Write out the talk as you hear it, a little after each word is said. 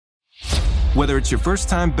Whether it's your first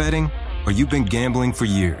time betting or you've been gambling for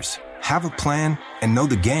years, have a plan and know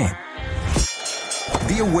the game.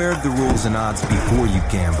 Be aware of the rules and odds before you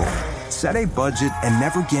gamble. Set a budget and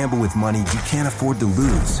never gamble with money you can't afford to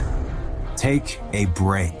lose. Take a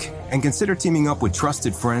break and consider teaming up with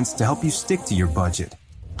trusted friends to help you stick to your budget.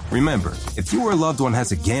 Remember, if you or a loved one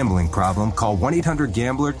has a gambling problem, call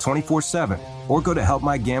 1-800-GAMBLER 24/7 or go to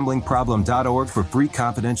helpmygamblingproblem.org for free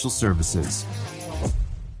confidential services.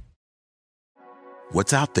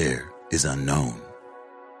 What's out there is unknown.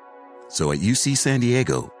 So at UC San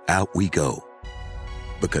Diego, out we go.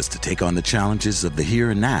 Because to take on the challenges of the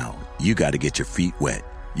here and now, you got to get your feet wet,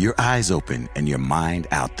 your eyes open, and your mind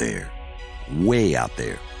out there. Way out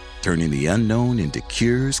there. Turning the unknown into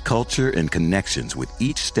cures, culture, and connections with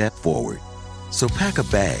each step forward. So pack a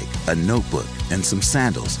bag, a notebook, and some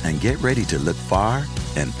sandals and get ready to look far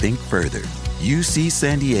and think further. UC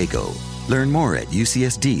San Diego. Learn more at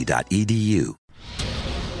ucsd.edu.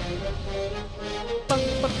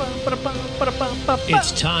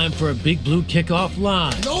 It's time for a Big Blue Kickoff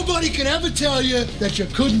Live. Nobody can ever tell you that you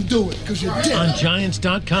couldn't do it because you did. On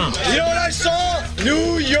Giants.com. You know what I saw?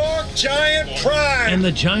 New York Giant Prime. And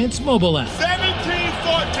the Giants mobile app.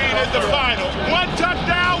 17-14 is the final. One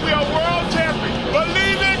touchdown, we are world champions.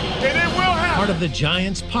 Believe it, and it will happen. Part of the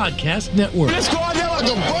Giants Podcast Network. Let's go out there like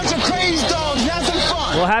a bunch of crazy dogs. Have some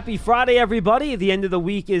fun. Well, happy Friday, everybody. The end of the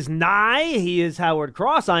week is nigh. He is Howard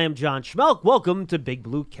Cross. I am John Schmelk. Welcome to Big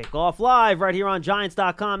Blue Kickoff Live right here on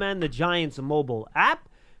Giants.com and the Giants mobile app.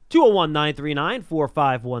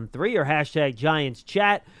 201-939-4513 or hashtag Giants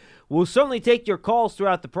Chat. We'll certainly take your calls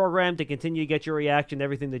throughout the program to continue to get your reaction to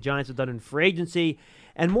everything the Giants have done in free agency.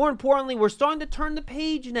 And more importantly, we're starting to turn the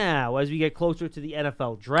page now as we get closer to the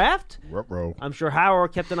NFL draft. Ruh-roh. I'm sure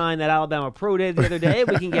Howard kept an eye on that Alabama Pro Day the other day.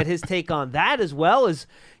 We can get his take on that as well as,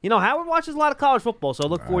 you know, Howard watches a lot of college football, so I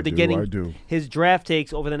look forward to getting his draft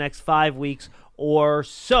takes over the next 5 weeks or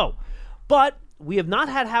so. But we have not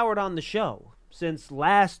had Howard on the show since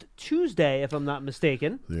last Tuesday, if I'm not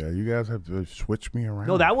mistaken. Yeah, you guys have to switch me around.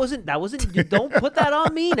 No, that wasn't. Don't put that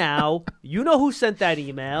on me now. You know who sent that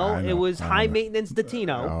email. It was High Maintenance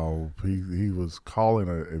Datino. Oh, he was calling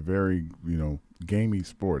a very, gamey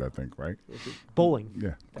sport, I think, right? Bowling.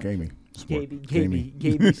 Yeah, gamey sport. Gamey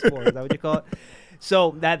sport. Is that what you call it?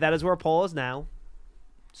 So that is where Paul is now.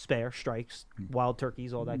 Spare, strikes, wild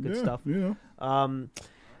turkeys, all that good stuff. Yeah.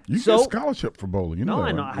 You get scholarship for bowling. You know no, that,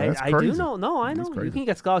 I know. right? I do know. No, I know. You can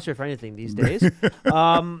get scholarship for anything these days.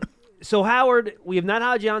 So, Howard, we have not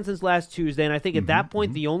had John since last Tuesday, and I think at that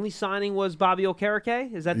point the only signing was Bobby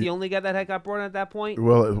Okereke. Is that the only guy that had got brought in at that point?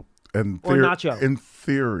 Well, or Nacho? In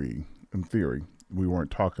theory, we weren't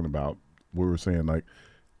talking about. We were saying like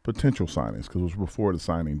potential signings because it was before the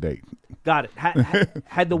signing date. Got it.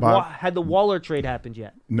 Had the Waller trade happened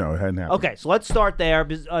yet? No, it hadn't happened. Okay, so let's start there.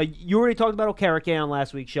 You already talked about Okereke on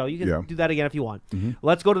last week's show. You can do that again if you want.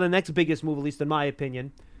 Let's go to the next biggest move, at least in my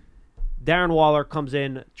opinion. Darren Waller comes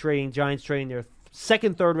in, Giants trading their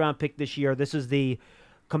second, third-round pick this year. This is the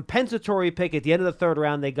compensatory pick at the end of the third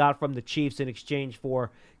round they got from the Chiefs in exchange for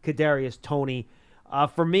Kadarius Toney.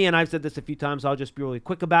 For me, and I've said this a few times, I'll just be really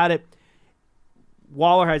quick about it.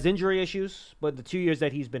 Waller has injury issues, but the 2 years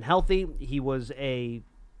that he's been healthy, he was a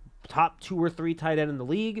top 2 or 3 tight end in the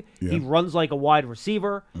league. Yeah. He runs like a wide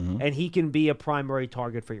receiver, and he can be a primary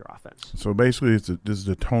target for your offense. So basically, this is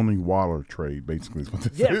the Tony Waller trade, basically.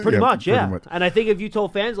 Pretty much. And I think if you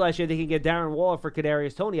told fans last year they can get Darren Waller for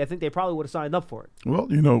Kadarius Toney, I think they probably would have signed up for it. Well,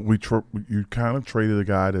 you kind of traded a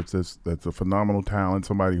guy that's a phenomenal talent,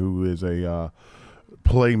 somebody who is a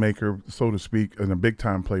playmaker, so to speak, and a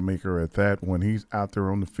big-time playmaker at that. When he's out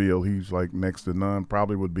there on the field, he's like next to none,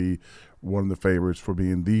 probably would be one of the favorites for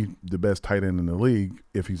being the best tight end in the league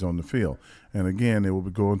if he's on the field. And again, it will be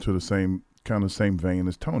going to the same vein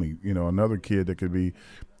as Toney. Another kid that could be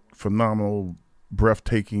phenomenal,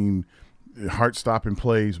 breathtaking, heart-stopping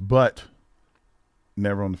plays, but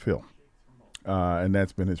never on the field. And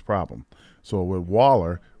that's been his problem. So with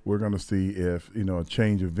Waller, we're going to see if, a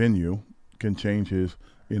change of venue can change his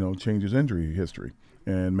injury history.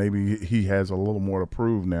 And maybe he has a little more to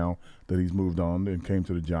prove now that he's moved on and came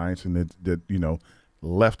to the Giants and that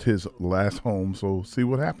left his last home. So see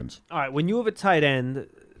what happens. All right, when you have a tight end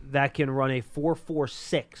that can run a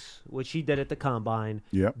 4.46, which he did at the Combine,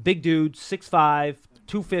 big dude, 6'5",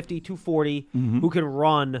 250, 240, who can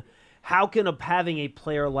run, how can having a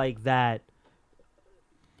player like that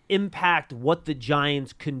impact what the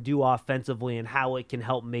Giants can do offensively and how it can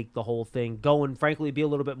help make the whole thing go and, frankly, be a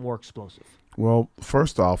little bit more explosive? Well,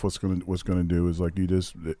 first off, what's going to do is like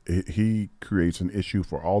he creates an issue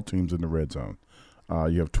for all teams in the red zone.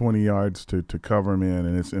 You have 20 yards to cover him in,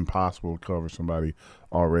 and it's impossible to cover somebody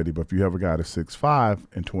already. But if you have a guy that's 6'5"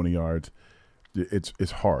 and 20 yards,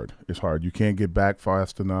 it's hard. It's hard. You can't get back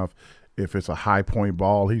fast enough. If it's a high point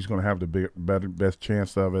ball, he's going to have the best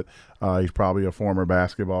chance of it. He's probably a former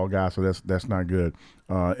basketball guy, so that's not good.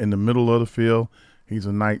 In the middle of the field, he's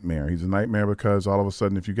a nightmare. He's a nightmare because all of a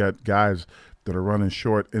sudden, if you got guys that are running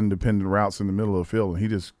short, independent routes in the middle of the field, and he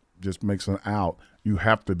just makes an out, you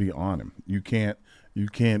have to be on him. You can't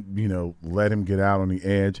let him get out on the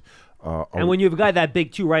edge. And when you have a guy that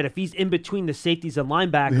big too, right? If he's in between the safeties and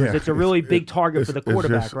linebackers, it's a really big target for the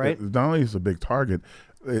quarterback, right? Not only is it a big target,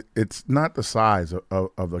 it's not the size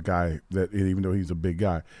of the guy that, even though he's a big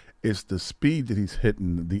guy, it's the speed that he's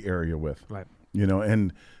hitting the area with. Right.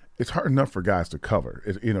 And it's hard enough for guys to cover.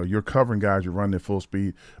 You're covering guys, you're running at full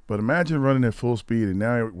speed, but imagine running at full speed, and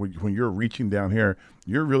now when you're reaching down here,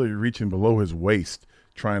 you're really reaching below his waist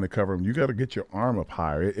trying to cover him. You got to get your arm up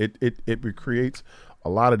higher. It creates a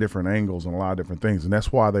lot of different angles and a lot of different things, and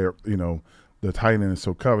that's why they're the tight end is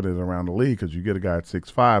so coveted around the league, because you get a guy at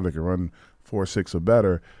 6'5" that can run 4.6 or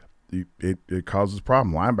better. It causes a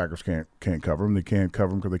problem. Linebackers can't cover him. They can't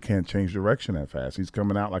cover him because they can't change direction that fast. He's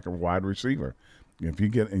coming out like a wide receiver. If you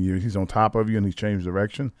get and he's on top of you and he's changed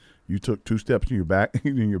direction, you took 2 steps in your back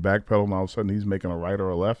pedal, and all of a sudden he's making a right or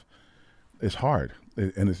a left. It's hard,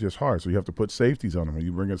 and it's just hard. So you have to put safeties on him. When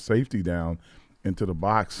you bring a safety down into the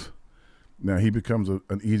box, now he becomes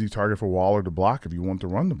an easy target for Waller to block if you want to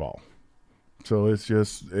run the ball. So it's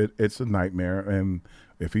just it's a nightmare, and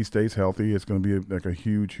if he stays healthy, it's going to be a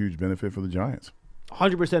huge benefit for the Giants.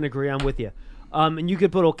 100% agree. I'm with you. And you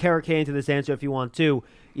could put Okereke into this answer if you want to.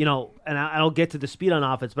 And I'll get to the speed on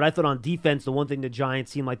offense, but I thought on defense, the one thing the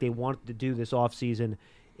Giants seemed like they wanted to do this offseason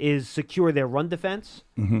is secure their run defense.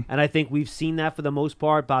 Mm-hmm. And I think we've seen that for the most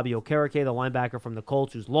part. Bobby Okereke, the linebacker from the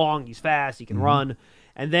Colts, who's long, he's fast, he can run.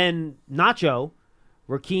 And then Nacho,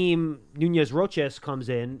 Rakeem Nunez-Roches comes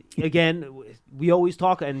in. Again, we always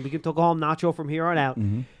talk, and we can talk all Nacho from here on out.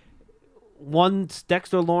 Mm-hmm. Once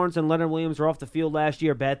Dexter Lawrence and Leonard Williams were off the field last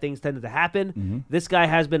year, bad things tended to happen. Mm-hmm. This guy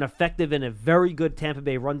has been effective in a very good Tampa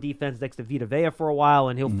Bay run defense next to Vita Vea for a while,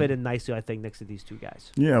 and he'll fit in nicely, I think, next to these two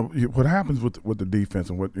guys. Yeah, what happens with the defense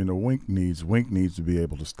and what Wink needs to be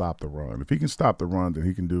able to stop the run. If he can stop the run, then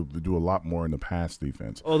he can do a lot more in the pass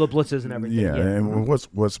defense. Oh, the blitzes and everything. Yeah, and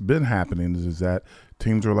what's been happening is that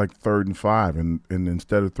teams are like 3rd and 5, and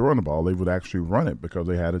instead of throwing the ball, they would actually run it because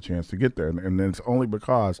they had a chance to get there. And then it's only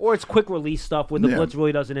because – or it's quick release stuff where the blitz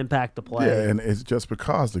really doesn't impact the play. Yeah, and it's just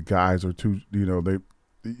because the guys are too –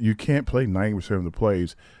 you can't play 90% of the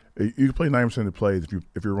plays. You can play 90% of the plays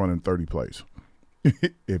if you're running 30 plays.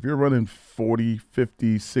 If you're running 40,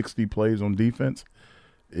 50, 60 plays on defense,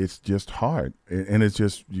 it's just hard. And it's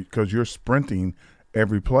just because you're sprinting –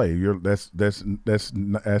 every play. That's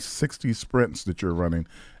 60 sprints that you're running,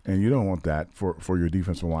 and you don't want that for your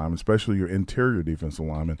defensive lineman, especially your interior defensive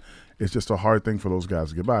lineman. It's just a hard thing for those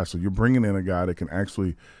guys to get by. So you're bringing in a guy that can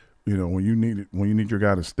actually, when you need your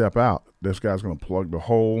guy to step out, this guy's going to plug the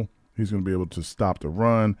hole. He's going to be able to stop the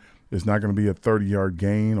run. It's not going to be a 30-yard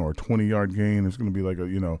gain or a 20-yard gain. It's going to be like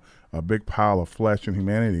a big pile of flesh and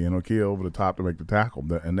humanity and over the top to make the tackle,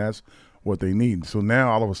 and that's what they need. So now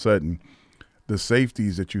all of a sudden, the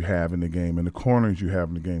safeties that you have in the game and the corners you have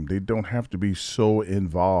in the game, they don't have to be so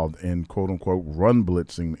involved in quote-unquote run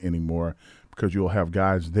blitzing anymore, because you'll have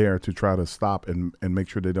guys there to try to stop and make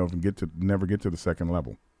sure they never get to the second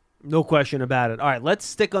level. No question about it. All right, let's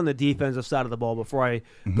stick on the defensive side of the ball before I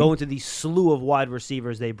go into the slew of wide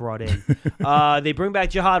receivers they brought in. They bring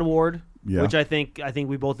back Jihad Ward, which I think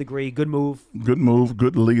we both agree, good move. Good move,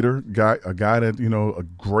 good leader, a guy that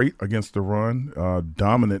great against the run,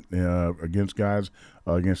 dominant against guys,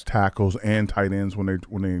 against tackles and tight ends when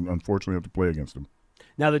they unfortunately have to play against them.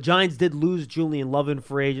 Now, the Giants did lose Julian Love in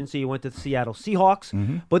free agency. He went to the Seattle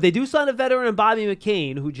Seahawks. But they do sign a veteran in Bobby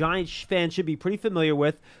McCain, who Giants fans should be pretty familiar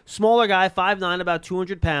with. Smaller guy, 5'9", about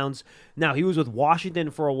 200 pounds. Now, he was with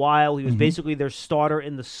Washington for a while. He was basically their starter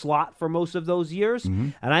in the slot for most of those years.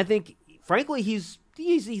 And I think, frankly, he's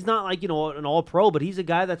not like, an all-pro, but he's a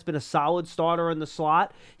guy that's been a solid starter in the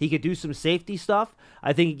slot. He could do some safety stuff.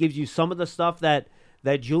 I think he gives you some of the stuff that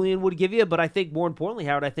Julian would give you. But I think, more importantly,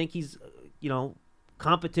 Howard, I think he's,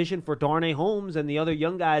 competition for Darnay Holmes and the other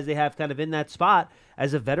young guys they have kind of in that spot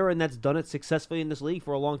as a veteran that's done it successfully in this league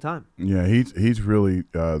for a long time. Yeah, he's really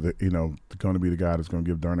going to be the guy that's going to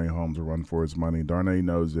give Darnay Holmes a run for his money. Darnay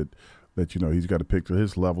knows that he's got to pick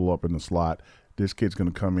his level up in the slot. This kid's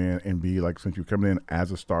going to come in and be like, since you're coming in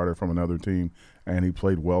as a starter from another team, and he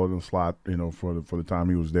played well in the slot, for the time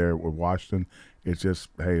he was there with Washington. It's just,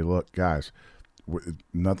 hey, look, guys,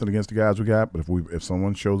 nothing against the guys we got, but if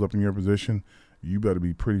someone shows up in your position, you better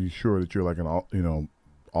be pretty sure that you're like an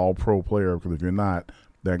all pro player, because if you're not,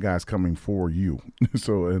 that guy's coming for you.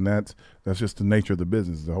 So, and that's just the nature of the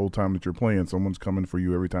business. The whole time that you're playing, someone's coming for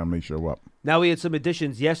you every time they show up. Now, we had some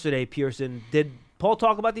additions yesterday, Pearson. Did Paul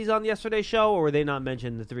talk about these on yesterday's show, or were they not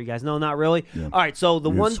mentioned, the three guys? No, not really. Yeah. All right, so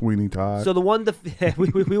Sweeney Todd. So the one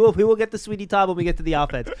we will get to Sweeney Todd when we get to the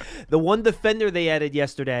offense. The one defender they added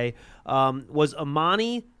yesterday was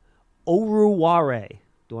Amani Oruware. Do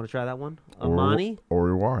you want to try that one? Amani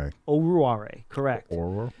Oruware, correct.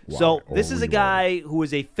 So this is a guy who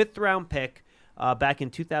was a 5th-round pick back in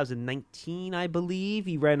 2019, I believe.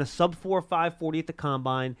 He ran a sub-4 540 at the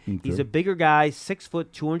combine. Okay. He's a bigger guy, 6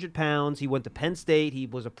 foot, 200 pounds. He went to Penn State. He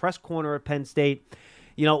was a press corner at Penn State.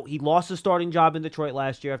 He lost his starting job in Detroit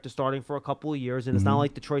last year after starting for a couple of years, and it's not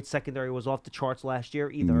like Detroit's secondary was off the charts last year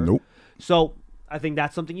either. Nope. So I think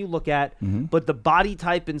that's something you look at. But the body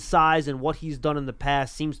type and size and what he's done in the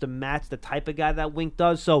past seems to match the type of guy that Wink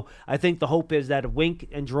does. So I think the hope is that Wink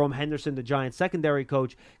and Jerome Henderson, the Giants secondary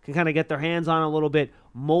coach, can kind of get their hands on a little bit,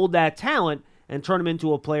 mold that talent, and turn him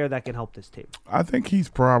into a player that can help this team. I think he's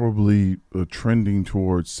probably trending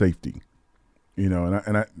towards safety, and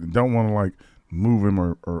I don't want to move him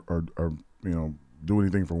or do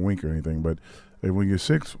anything for Wink or anything. But when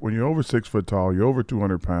you're over 6 foot tall, you're over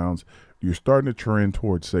 200 pounds. You're starting to trend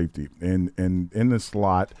towards safety, and in the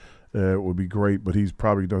slot would be great, but he's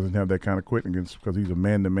probably doesn't have that kind of quickness because he's a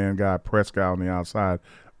man-to-man guy, press guy on the outside.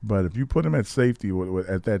 But if you put him at safety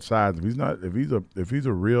at that size, if he's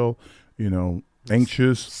a real,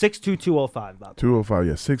 anxious 6'2", 205, Bob. 205,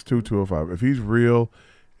 yeah, 6'2", 205. If he's real,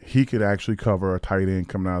 he could actually cover a tight end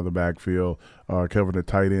coming out of the backfield, cover the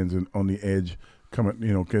tight ends on the edge, coming,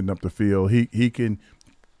 getting up the field. He can.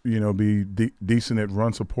 Be decent at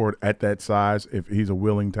run support at that size if he's a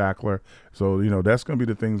willing tackler. So, that's going to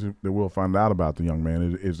be the things that we'll find out about the young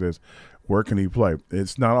man is this, where can he play?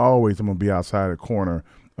 It's not always I'm going to be outside a corner.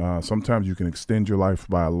 Sometimes you can extend your life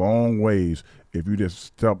by a long ways if you just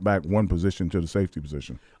step back one position to the safety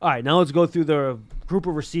position. All right, now let's go through the group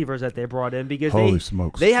of receivers that they brought in because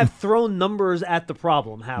they have thrown numbers at the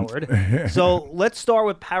problem, Howard. So let's start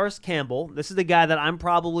with Paris Campbell. This is the guy that I'm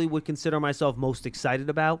probably would consider myself most excited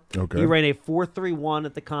about. Okay. He ran a 4.31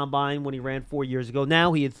 at the combine when he ran 4 years ago.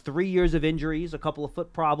 Now he had 3 years of injuries, a couple of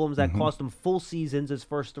foot problems that cost him full seasons his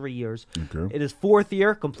first 3 years. Okay. In his 4th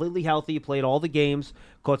year, completely healthy, he played all the games,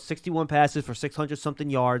 caught 61 passes for 600-something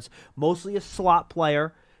yards, mostly a slot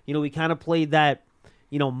player. He kind of played that,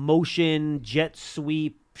 motion, jet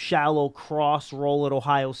sweep, shallow cross roll at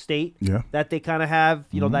Ohio State that they kind of have,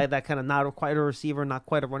 that kind of not quite a receiver, not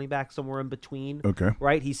quite a running back, somewhere in between. Okay.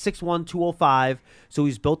 Right? He's 6'1", 205, so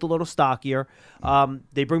he's built a little stockier.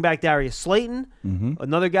 They bring back Darius Slayton,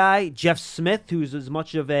 another guy, Jeff Smith, who's as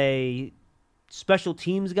much of a special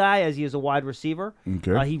teams guy as he is a wide receiver.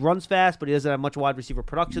 Okay. He runs fast, but he doesn't have much wide receiver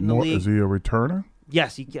production in the league. Is he a returner?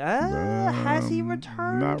 Yes, has he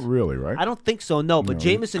returned? Not really, right? I don't think so, no. But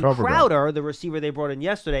Jamison Crowder, the receiver they brought in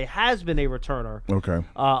yesterday, has been a returner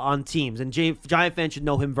on teams. And Giant fans should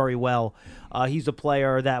know him very well. He's a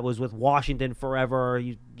player that was with Washington forever.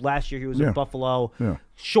 Last year he was in Buffalo. Yeah.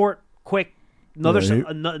 Short, quick, another slot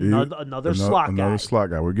guy. Another slot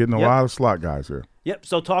guy. We're getting a lot of slot guys here. Yep.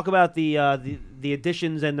 So talk about the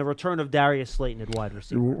additions and the return of Darius Slayton at wide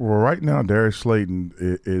receiver. Well, right now Darius Slayton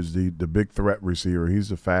is the big threat receiver. He's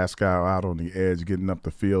the fast guy out on the edge, getting up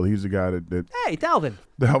the field. He's the guy that hey, Dalvin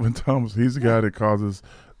Thomas. He's the guy that causes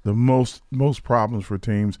the most problems for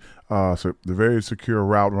teams. So the very secure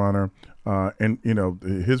route runner. And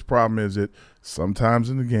his problem is that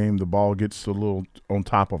sometimes in the game the ball gets a little on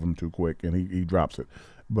top of him too quick and he drops it.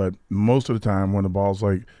 But most of the time when the ball's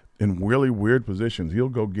in really weird positions, he'll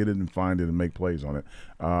go get it and find it and make plays on it.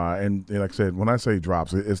 And like I said, when I say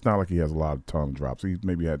drops, it's not like he has a ton of drops. He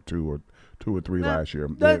maybe had two or three last year.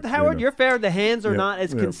 Howard, you're fair. The hands are not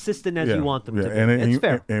as consistent as you want them to be. It's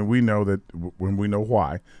fair. And we know that when we know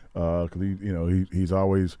why, because he's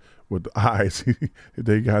always with the eyes.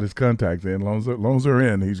 They got his contacts in. Loans are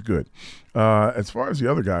in. He's good. As far as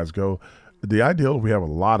the other guys go, the ideal we have a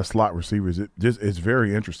lot of slot receivers. It's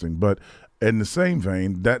very interesting, but. In the same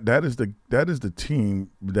vein, that is the team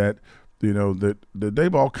that that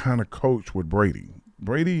they've all kind of coached with Brady.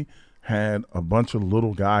 Brady had a bunch of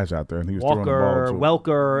little guys out there, and he was throwing the ball to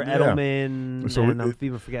Welker, Edelman, and I'm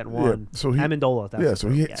even forgetting one. So Amendola. So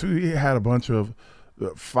he had a bunch of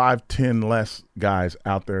 5-10 less guys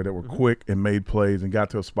out there that were quick and made plays and got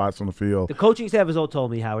to spots on the field. The coaching staff has all told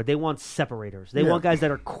me, Howard, they want separators. They want guys that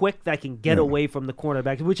are quick that can get away from the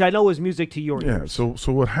cornerback, which I know is music to your ears. So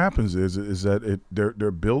what happens is that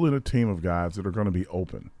they're building a team of guys that are going to be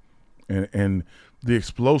open, and the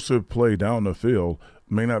explosive play down the field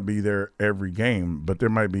may not be there every game, but there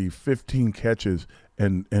might be 15 catches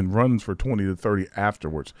and runs for 20 to 30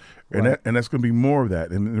 afterwards, and that's going to be more of that.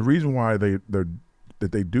 And the reason why they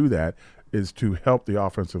do that is to help the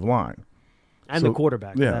offensive line. And the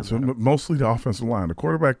quarterback. Yeah, so mostly the offensive line. The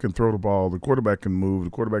quarterback can throw the ball. The quarterback can move. The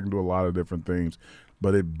quarterback can do a lot of different things.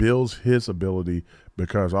 But it builds his ability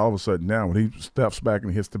because all of a sudden now when he steps back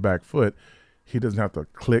and hits the back foot, he doesn't have to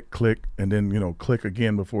click, and then, click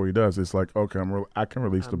again before he does. It's like, okay, I can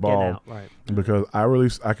release the ball because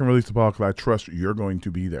I can release the ball because I trust you're going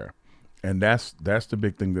to be there. And that's the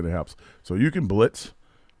big thing that it helps. So you can blitz,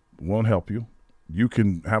 won't help you. You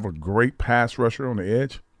can have a great pass rusher on the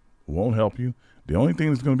edge, won't help you. The only thing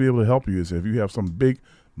that's going to be able to help you is if you have some big,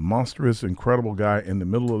 monstrous, incredible guy in the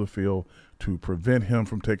middle of the field to prevent him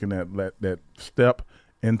from taking that step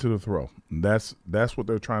into the throw. And that's what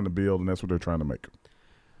they're trying to build, and that's what they're trying to make.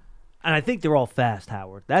 And I think they're all fast,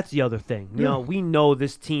 Howard. That's the other thing. We know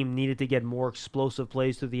this team needed to get more explosive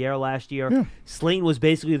plays through the air last year. Yeah. Slayton was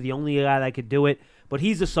basically the only guy that could do it, but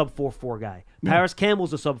he's a sub 4.4 guy. Paris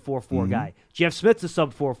Campbell's a sub 4.4 guy. Jeff Smith's a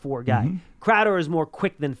sub 4.4 guy. Crowder is more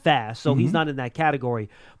quick than fast, so he's not in that category.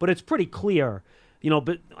 But it's pretty clear,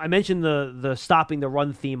 but I mentioned the stopping the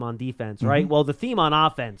run theme on defense, right? Well, the theme on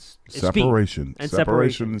offense is separation. Speed.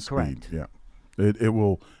 Separation and speed. Correct. Yeah.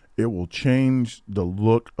 It will change the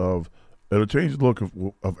look of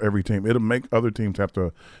every team. It'll make other teams have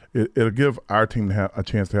to it'll give our team a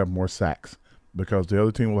chance to have more sacks because the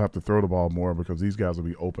other team will have to throw the ball more because these guys will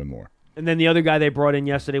be open more. And then the other guy they brought in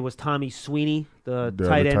yesterday was Tommy Sweeney, the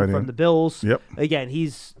tight end from the Bills. Yep. Again,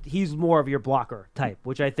 he's more of your blocker type,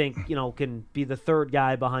 which I think, can be the third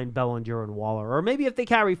guy behind Bellinger and Waller. Or maybe if they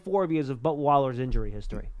carry four because of Waller's injury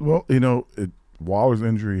history. Well, Waller's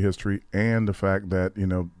injury history and the fact that,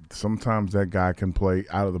 sometimes that guy can play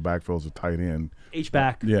out of the backfield as a tight end.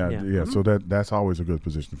 H-back. Yeah. So that's always a good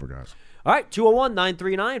position for guys. All right,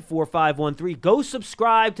 201-939-4513. Go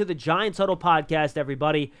subscribe to the Giants Huddle podcast,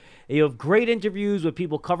 everybody. You have great interviews with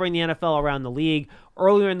people covering the NFL around the league.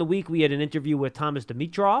 Earlier in the week, we had an interview with Thomas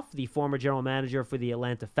Dimitroff, the former general manager for the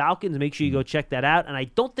Atlanta Falcons. Make sure you go check that out. And I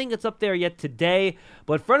don't think it's up there yet today.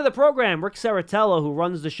 But friend of the program, Rick Saratella, who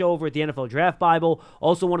runs the show over at the NFL Draft Bible,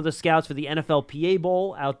 also one of the scouts for the NFL PA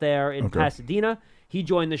Bowl out there in Pasadena. He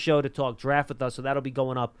joined the show to talk draft with us, so that'll be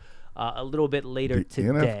going up a little bit later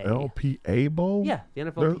today. NFLPA Bowl? Yeah, the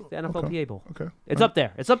NFLPA Bowl. Okay. It's up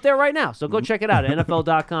there. It's up there right now. So go check it out at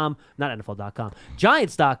NFL.com, not NFL.com,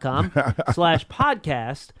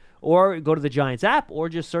 Giants.com/podcast, or go to the Giants app, or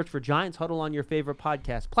just search for Giants Huddle on your favorite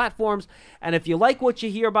podcast platforms. And if you like what you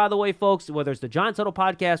hear, by the way, folks, whether it's the Giants Huddle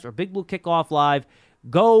podcast or Big Blue Kickoff Live,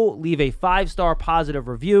 go leave a 5-star positive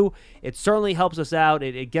review. It certainly helps us out.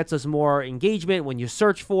 It gets us more engagement when you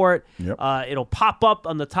search for it. Yep. It'll pop up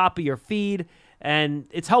on the top of your feed, and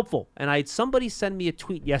it's helpful. And I had somebody send me a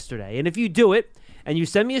tweet yesterday. And if you do it and you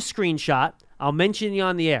send me a screenshot, I'll mention you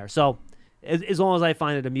on the air. So as long as I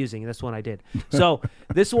find it amusing, that's one I did. So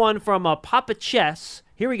this one from Papa Chess.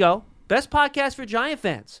 Here we go. Best podcast for Giant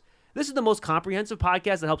fans. This is the most comprehensive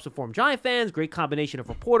podcast that helps inform Giant fans. Great combination of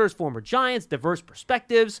reporters, former Giants, diverse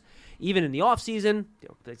perspectives, even in the offseason.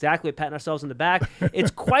 Exactly, patting ourselves in the back.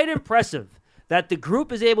 It's quite impressive that the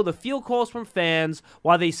group is able to field calls from fans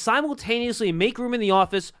while they simultaneously make room in the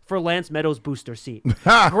office for Lance Meadows' booster seat.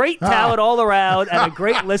 Great talent all around and a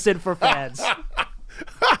great listen for fans.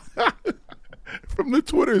 From the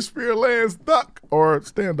Twitter sphere, Lance, duck or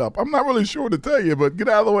stand up. I'm not really sure to tell you, but get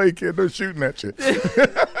out of the way, kid. They're shooting at you.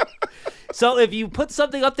 So if you put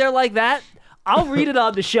something up there like that, I'll read it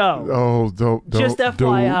on the show. Oh, just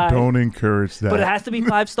FYI. Don't encourage that. But it has to be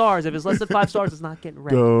 5 stars. If it's less than 5 stars, it's not getting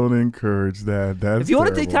read. Don't encourage that. That's if you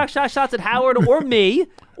want to take shots at Howard or me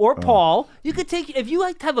or Paul, you could take. If you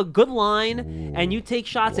like to have a good line and you take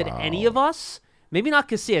shots at any of us. Maybe not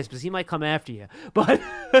Casillas because he might come after you, but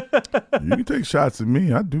you can take shots at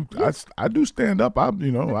me. I do stand up.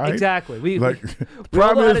 Exactly. We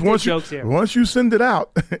problem is once you send it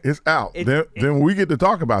out, it's out. Then we get to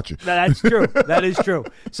talk about you. That's true. That is true.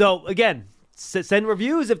 So again, send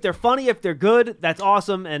reviews if they're funny, if they're good. That's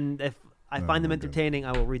awesome. And if I find them entertaining,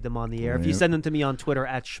 I will read them on the air. If you send them to me on Twitter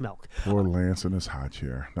at Schmelk. Poor Lance in his high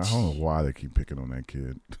chair. I don't know why they keep picking on that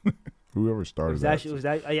kid. Whoever started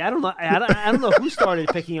that. I don't know. I don't know who started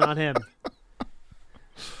picking on him.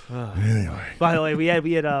 Anyway. By the way, we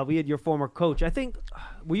had your former coach. I think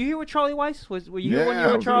Were you here with Charlie Weiss? Were you Yeah, here 1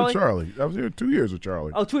 year with Charlie? I was here 2 years with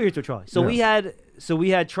Charlie. Oh, 2 years with Charlie. So we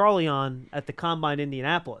had Charlie on at the Combine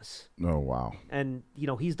Indianapolis. Oh, wow. And,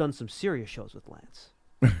 he's done some serious shows with Lance.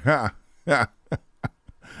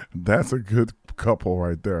 That's a good couple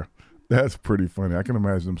right there. That's pretty funny. I can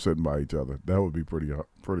imagine them sitting by each other. That would be pretty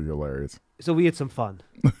hilarious. So we had some fun.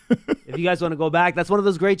 If you guys want to go back, that's one of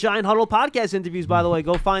those great Giant Huddle podcast interviews, by the way.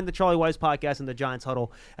 Go find the Charlie Weiss podcast and the Giants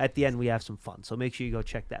Huddle. At the end, we have some fun. So make sure you go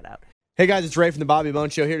check that out. Hey guys, it's Ray from the Bobby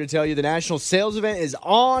Bones Show here to tell you the national sales event is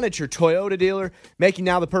on at your Toyota dealer, making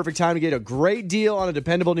now the perfect time to get a great deal on a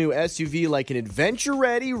dependable new SUV like an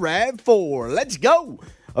adventure-ready RAV4. Let's go!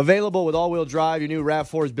 Available with all-wheel drive, your new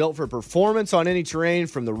RAV4 is built for performance on any terrain,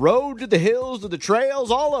 from the road to the hills to the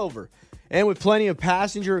trails, all over. And with plenty of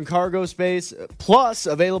passenger and cargo space, plus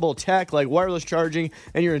available tech like wireless charging,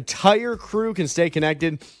 and your entire crew can stay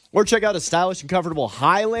connected. Or check out a stylish and comfortable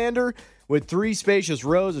Highlander with 3 spacious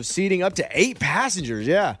rows of seating, up to 8 passengers,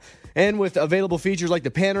 yeah. And with available features like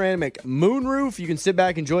the panoramic moonroof, you can sit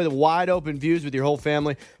back and enjoy the wide open views with your whole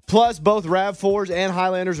family. Plus, both RAV4s and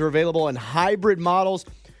Highlanders are available in hybrid models.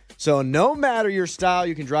 So no matter your style,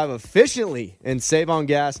 you can drive efficiently and save on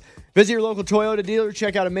gas. Visit your local Toyota dealer.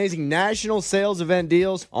 Check out amazing national sales event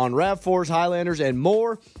deals on RAV4s, Highlanders, and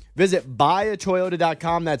more. Visit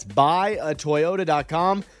buyatoyota.com. That's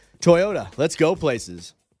buyatoyota.com. Toyota, let's go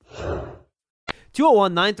places.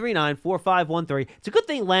 201-939-4513. It's a good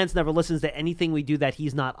thing Lance never listens to anything we do that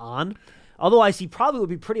he's not on. Otherwise, he probably would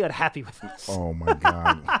be pretty unhappy with us. Oh, my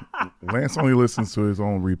God. Lance only listens to his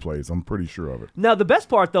own replays. I'm pretty sure of it. Now, the best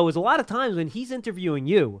part, though, is a lot of times when he's interviewing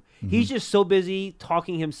you, he's just so busy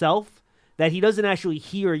talking himself that he doesn't actually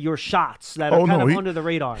hear your shots that are kind of under the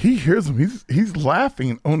radar. He hears them. He's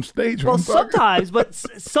laughing on stage. Well, sometimes, but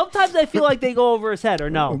sometimes I feel like they go over his head, or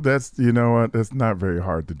no? That's, you know what? That's not very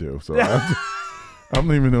hard to do. So I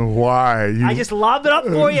don't even know why. I just lobbed it up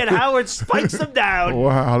for you, and Howard spikes them down.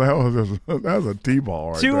 Wow, that was a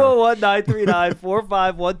T-ball right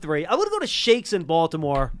 201-939-4513. I'm going to go to Shakes in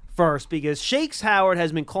Baltimore first, because Shakes Howard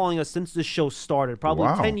has been calling us since the show started, probably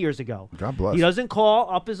 10 years ago. God bless. He doesn't call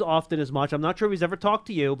up as often as much. I'm not sure if he's ever talked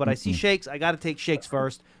to you, but I see Shakes. I got to take Shakes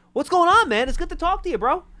first. What's going on, man? It's good to talk to you,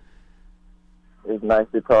 bro. It's nice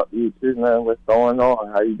to talk to you too, man. What's going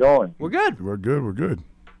on? How you doing? We're good. We're good.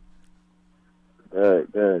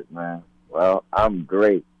 Good, man. Well, I'm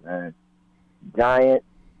great, man. Giant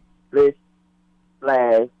fish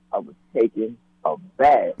splash. I was taking a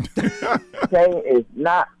bath. Kane is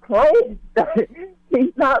not playing.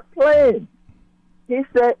 He's not playing. He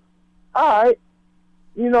said, all right,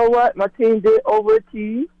 you know what? My team did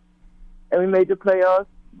overachieve, and we made the playoffs.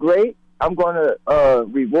 Great. I'm going to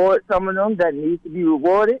reward some of them that needs to be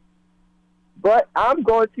rewarded. But I'm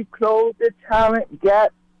going to close the talent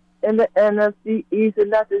gap in the NFC East,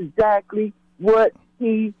 and that's exactly what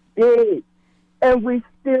he did. And we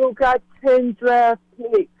still got 10 draft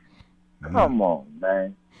picks. Come on,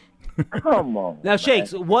 man. Come on. Now,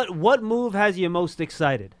 Shakes, what move has you most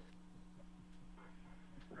excited?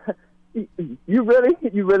 You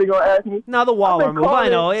really gonna ask me? No, the Waller move. I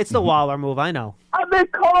know. It's the Waller move. I know. I've been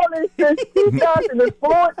calling since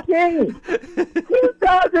 2014.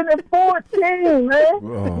 2014, man.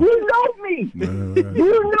 Oh. You know me.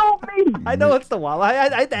 You know me. I know it's the Waller. I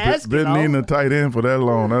had to ask you. Been needing a tight end for that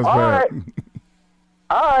long. That's All bad. right.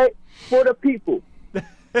 All right. For the people.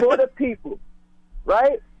 For the people.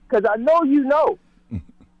 Right? Because I know you know.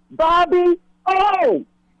 Bobby O.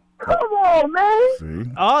 Come on, man. See?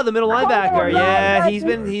 Oh, the middle linebacker. Yeah, he's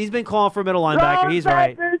been calling for middle linebacker. He's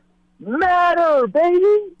right. Matter,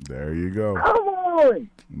 baby. There you go. Come on.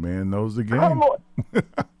 Man knows the game. Come on.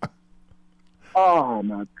 Oh,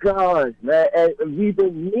 my gosh, man. And we've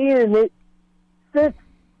been needing it since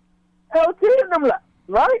Hell Kingdom left,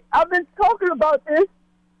 right? I've been talking about this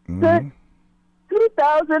since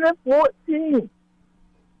 2014.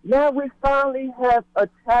 Now we finally have a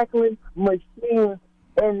tackling machine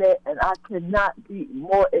in there, and I cannot be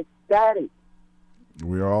more ecstatic.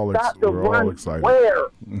 We're all excited. Where?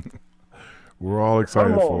 We're all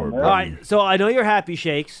excited for it. Man. All right, so I know you're happy,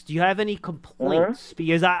 Shakes. Do you have any complaints?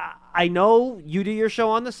 Because I know you do your show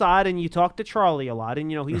on the side, and you talk to Charlie a lot,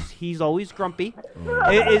 and he's always grumpy.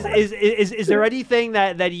 Is there anything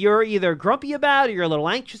that you're either grumpy about, or you're a little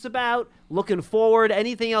anxious about, looking forward?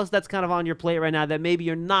 Anything else that's kind of on your plate right now that maybe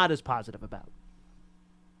you're not as positive about?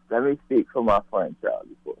 Let me speak for my friend Charlie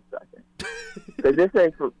for a second, because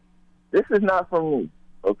this is not from me,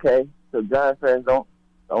 okay? So Giant fans, don't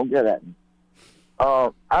get at me.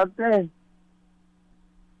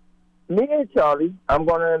 Me and Charlie, I'm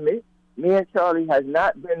going to admit, me and Charlie has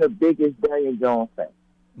not been the biggest Daniel Jones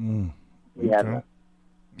fan. We have not.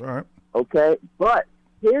 All right. Okay? But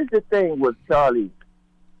here's the thing with Charlie.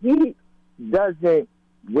 He doesn't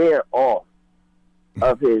wear off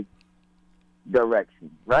of his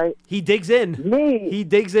direction, right? He digs in. He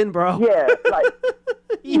digs in, bro. Yeah, like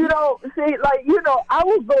I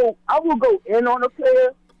will go in on a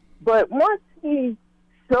player, but once he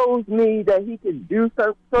shows me that he can do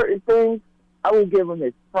certain things, I will give him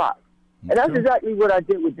his props. And that's exactly what I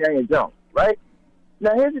did with Daniel Jones, right?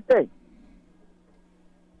 Now here's the thing.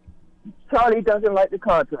 Charlie doesn't like the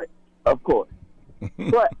contract, of course.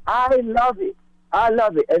 But I love it.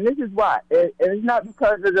 And this is why. And it's not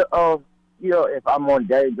because of the if I'm on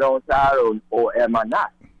Daniel Jones' side or am I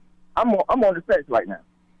not. I'm on the fence right now.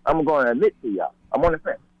 I'm going to admit to y'all. I'm on the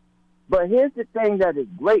fence. But here's the thing that is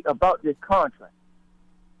great about this contract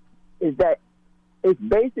is that it's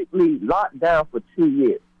basically locked down for 2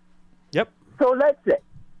 years. Yep. So let's say,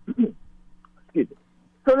 excuse me.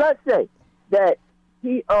 So let's say that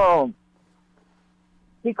he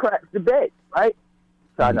craps the bed, right?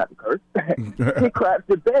 Try not to curse. He craps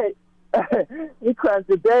the bed. He craps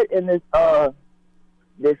the bed in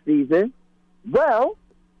this season. Well,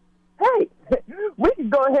 hey, we can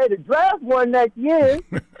go ahead and draft one next year,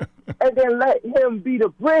 and then let him be the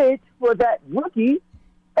bridge for that rookie,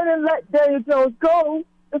 and then let Daniel Jones go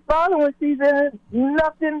the following season.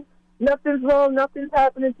 Nothing's wrong. Nothing's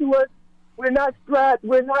happening to us. We're not strapped.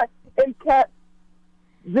 We're not in cap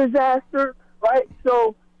disaster, right?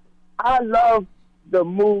 So I love the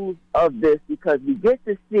move of this because we get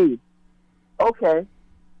to see, okay,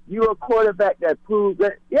 you're a quarterback that proved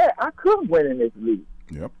that, yeah, I could win in this league.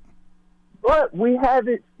 Yep. But we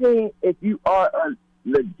haven't seen if you are a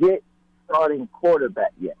legit starting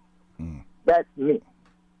quarterback yet. That's me.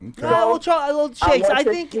 Okay. Well, Shakes, I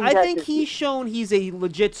think he's shown he's a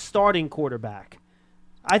legit starting quarterback.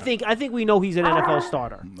 I think we know he's an NFL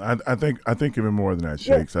starter. I think even more than that,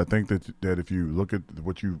 Shakes. I think that if you look at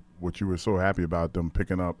what you were so happy about them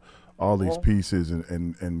picking up all these pieces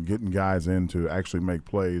and getting guys in to actually make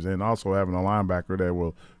plays, and also having a linebacker that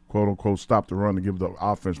will quote unquote stop the run to give the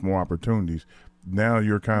offense more opportunities. Now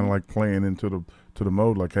you're kind of like playing into the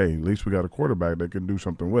mode like, hey, at least we got a quarterback that can do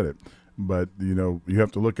something with it. But you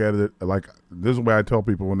have to look at it like this is the way I tell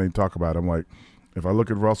people when they talk about it. I'm like, if I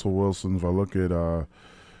look at Russell Wilson, if I look at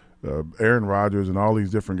Aaron Rodgers and all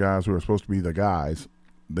these different guys who are supposed to be the guys,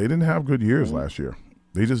 they didn't have good years last year.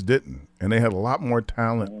 They just didn't. And they had a lot more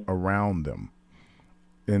talent around them.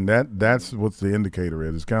 And that's what the indicator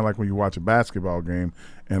is. It's kind of like when you watch a basketball game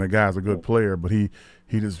and a guy's a good player, but he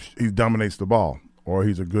dominates the ball, or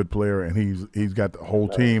he's a good player and he's got the whole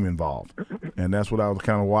team involved. And that's what I was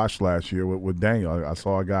kind of watched last year with Daniel. I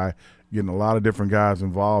saw a guy getting a lot of different guys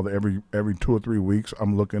involved every 2 or 3 weeks.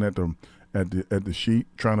 I'm looking at them at the sheet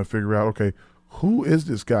trying to figure out, okay, who is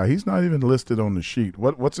this guy? He's not even listed on the sheet.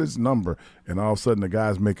 What's his number? And all of a sudden the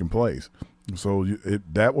guy's making plays. So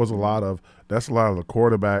that's a lot of the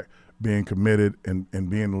quarterback being committed and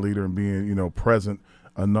being the leader and being present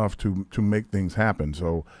enough to make things happen.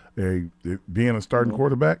 So being a starting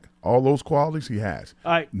quarterback, all those qualities he has.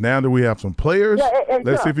 All right. Now that we have some players,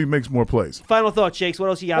 let's see if he makes more plays. Final thought, Shakes. What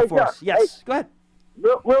else you got for us? Yes, go ahead.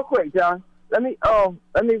 Real quick, John. Let me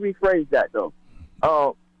rephrase that though.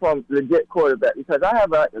 From legit quarterback, because I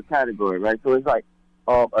have a category, right? So it's like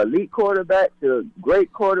elite quarterback to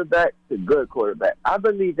great quarterback to good quarterback. I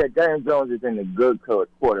believe that Daniel Jones is in the good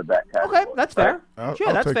quarterback category. Okay, that's fair. I'll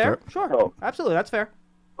that's fair. That. Sure, So, absolutely, that's fair.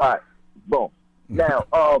 All right, boom. Now,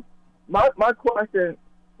 my question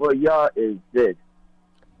for y'all is this.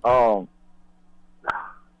 Man,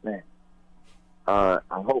 I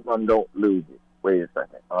hope I don't lose it. Wait a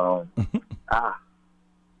second.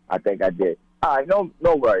 I think I did. All right,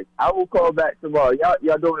 no worries. I will call back tomorrow.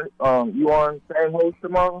 Y'all doing you on same host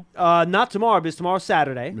tomorrow? Not tomorrow, because tomorrow's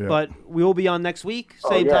Saturday. Yeah. But we will be on next week,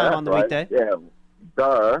 same time on the weekday. Yeah,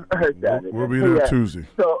 We'll be there Tuesday.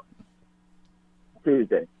 So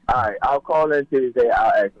Tuesday. All right, I'll call in Tuesday.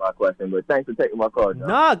 I'll ask my question. But thanks for taking my call, John.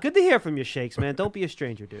 Nah, good to hear from you, Shakes, man. Don't be a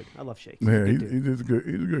stranger, dude. I love Shakes. Yeah, he's a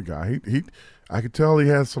good guy. I could tell he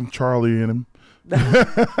has some Charlie in him.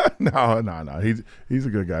 No. He's a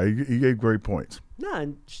good guy. He gave great points.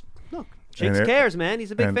 Look, Shakes cares, man.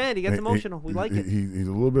 He's a big fan. He gets emotional. We like it. He's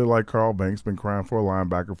a little bit like Carl Banks, been crying for a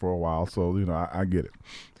linebacker for a while, so I get it.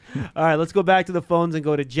 All right, let's go back to the phones and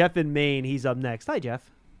go to Jeff in Maine. He's up next. Hi,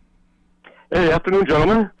 Jeff. Hey, afternoon,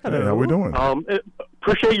 gentlemen. Hello. Hey, how we doing?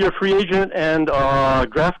 Appreciate your free agent and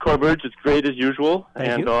draft coverage. It's great as usual.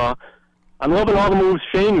 Thank you. I'm loving all the moves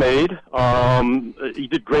Shane made. He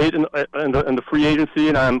did great in the free agency,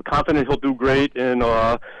 and I'm confident he'll do great in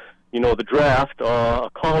the draft. A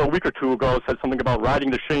caller a week or two ago said something about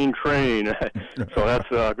riding the Shane train. So that's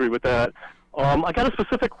agree with that. I got a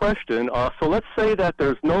specific question. So let's say that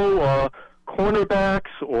there's no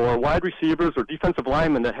cornerbacks or wide receivers or defensive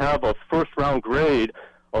linemen that have a first-round grade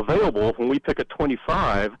available when we pick at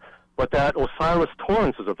 25, but that Osiris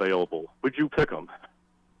Torrance is available. Would you pick him?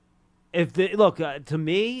 To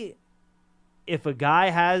me, if a guy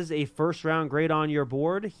has a first-round grade on your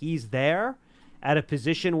board, he's there at a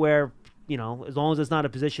position where, as long as it's not a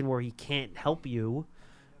position where he can't help you,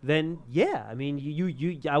 then yeah, I mean,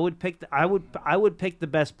 I would pick the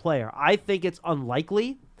best player. I think it's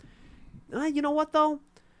unlikely. You know what though?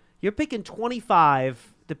 You're picking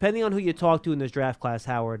 25. Depending on who you talk to in this draft class,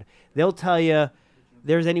 Howard, they'll tell you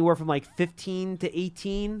there's anywhere from like 15 to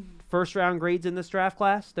 18 first-round grades in this draft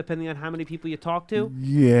class, depending on how many people you talk to.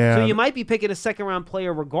 Yeah. So you might be picking a second-round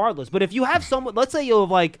player regardless. But if you have someone, let's say you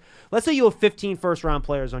have 15 first-round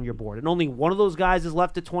players on your board, and only one of those guys is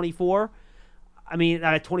left at 24.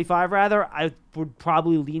 At 25 rather, I would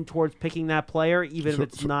probably lean towards picking that player, even if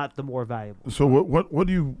it's not the more valuable. So what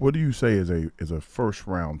do you say is a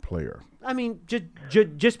first-round player? I mean,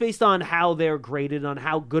 just based on how they're graded, on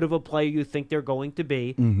how good of a player you think they're going to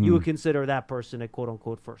be, you would consider that person a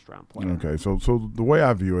quote-unquote first-round player. Okay, so the way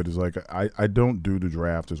I view it is like I don't do the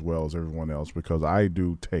draft as well as everyone else because I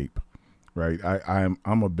do tape, right? I'm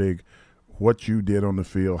a big what you did on the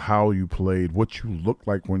field, how you played, what you looked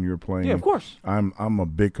like when you're playing. Yeah, of course. I'm a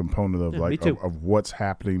big component of of what's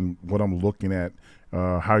happening, what I'm looking at,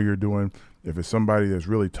 how you're doing. If it's somebody that's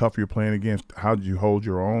really tough you're playing against, how did you hold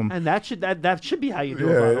your own? And that should be how you do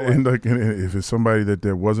it. By the way. And if it's somebody that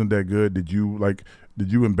wasn't that good, did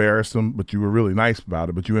you embarrass them? But you were really nice about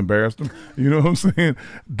it, but you embarrassed them. You know what I'm saying?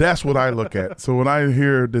 That's what I look at. So when I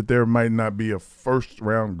hear that there might not be a first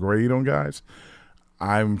round grade on guys,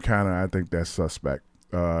 I think that's suspect.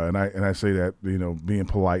 And I say that, being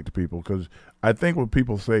polite to people, because I think when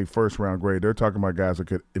people say first round grade, they're talking about guys that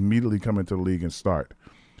could immediately come into the league and start.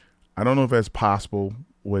 I don't know if that's possible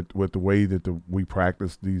with the way that we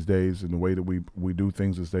practice these days and the way that we do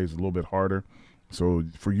things these days is a little bit harder. So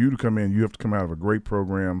for you to come in, you have to come out of a great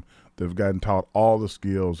program that have gotten taught all the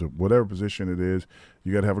skills of whatever position it is.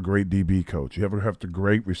 You got to have a great DB coach. You have to have a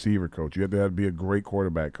great receiver coach. You have to be a great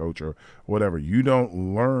quarterback coach or whatever. You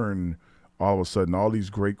don't learn all of a sudden all these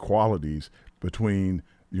great qualities between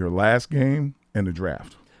your last game and the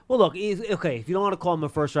draft. Well, look, okay, if you don't want to call him a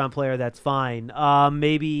first-round player, that's fine.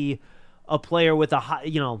 Maybe a player with a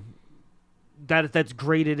high, that's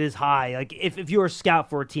graded as high. Like if you're a scout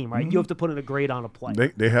for a team, right, you have to put in a grade on a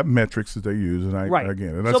player. They have metrics that they use, and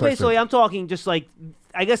and that's so basically, I'm talking just like,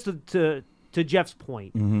 I guess to Jeff's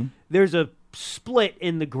point, there's a split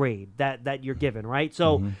in the grade that you're given, right?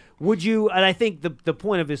 So would you, and I think the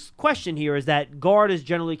point of his question here is that guard is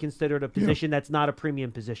generally considered a position that's not a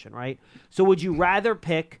premium position, right? So would you rather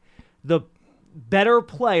pick the better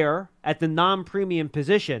player at the non-premium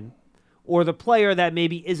position or the player that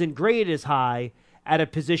maybe isn't graded as high at a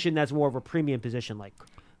position that's more of a premium position, like,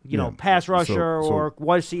 pass rusher or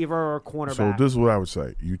wide receiver or cornerback? So this is what I would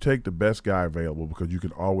say. You take the best guy available because you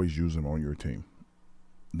can always use him on your team.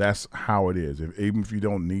 That's how it is. Even if you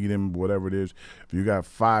don't need him, whatever it is, if you got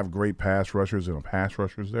 5 great pass rushers and a pass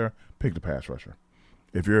rusher's there, pick the pass rusher.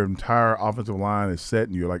 If your entire offensive line is set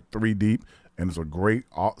and you're like 3 deep and it's a great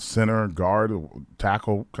center, guard,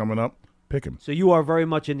 tackle coming up, pick him. So you are very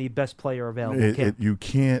much in the best player available. You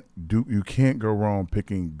can't go wrong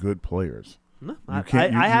picking good players. No, I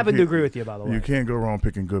happen to agree with you, by the way. You can't go wrong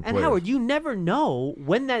picking good players. And Howard, you never know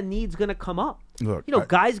when that need's going to come up. Look,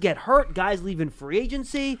 guys get hurt, guys leave in free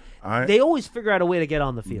agency. They always figure out a way to get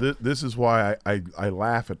on the field. This is why I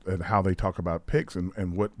laugh at how they talk about picks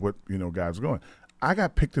and what guys are going. I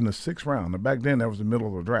got picked in the 6th round. And back then, that was the middle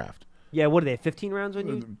of the draft. Yeah, what are they, 15 rounds when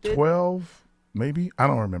you did? 12, maybe? I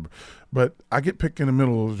don't remember. But I get picked in the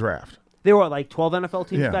middle of the draft. There were like 12 NFL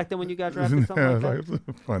teams back then when you got drafted, something like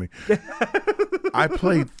that? Funny. I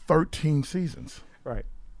played 13 seasons. Right.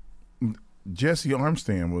 Jesse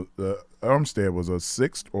Armstead was a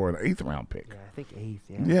 6th or an 8th round pick. Yeah, I think 8th.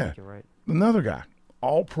 Yeah, yeah. I think you're right. Another guy,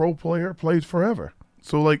 all-pro player, plays forever.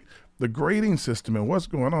 So, like, the grading system and what's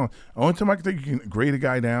going on, the only time I can think you can grade a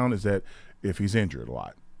guy down is that if he's injured a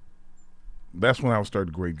lot. That's when I would start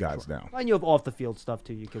to grade guys down. And you have off-the-field stuff,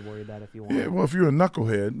 too. You can worry about if you want. Yeah, well, if you're a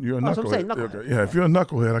knucklehead, you're a knucklehead. So I'm saying knucklehead. Yeah, if you're a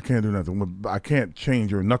knucklehead, I can't do nothing. I can't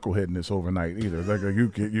change your knuckleheadness overnight either. Like you're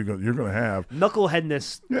going to have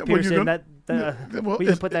knuckleheadness. Yeah, Pearson, we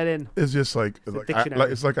can put that in. It's just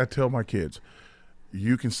it's like I tell my kids,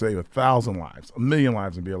 you can save 1,000 lives, 1,000,000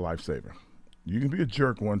 lives, and be a lifesaver. You can be a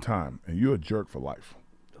jerk one time, and you're a jerk for life.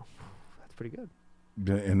 That's pretty good.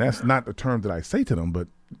 And that's not the term that I say to them, but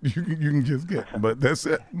you can just get. But that's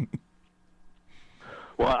it.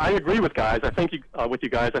 Well, I agree with guys. I think with you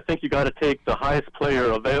guys. I think you got to take the highest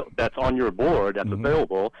player that's on your board that's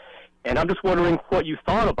available. And I'm just wondering what you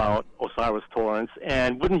thought about Osiris Torrance,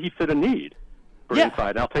 and wouldn't he fit a need for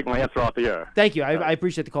inside? And I'll take my answer off the air. Thank you. I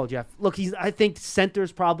appreciate the call, Jeff. Look, I think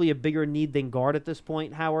center's probably a bigger need than guard at this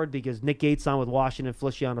point, Howard, because Nick Gates signed with Washington,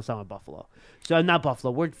 Feliciano signed with Buffalo. So not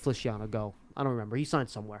Buffalo. Where'd Feliciano go? I don't remember. He signed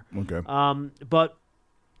somewhere. Okay. But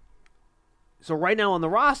so right now on the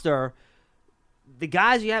roster, the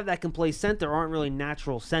guys you have that can play center aren't really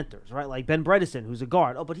natural centers, right? Like Ben Bredesen, who's a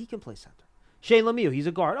guard. Oh, but he can play center. Shane Lemieux, he's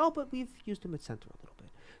a guard. Oh, but we've used him at center a little bit.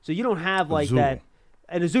 So you don't have like that.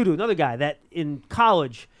 And Azudu, another guy that in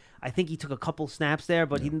college, I think he took a couple snaps there,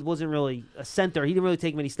 but he wasn't really a center. He didn't really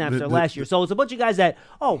take many snaps there last year. So it's a bunch of guys that,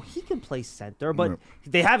 he can play center, but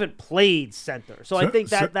they haven't played center. So I think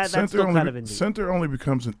that's still kind of in need. Center only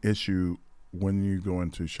becomes an issue when you go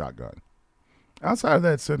into shotgun. Outside of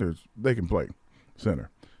that, centers, they can play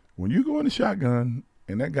center. When you go into shotgun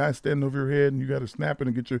and that guy's standing over your head and you got to snap it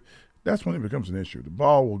and get your – that's when it becomes an issue. The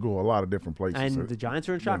ball will go a lot of different places. And the Giants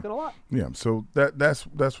are in shotgun a lot. Yeah, so that's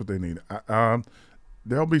what they need.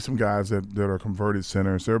 There'll be some guys that are converted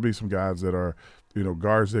centers. There'll be some guys that are,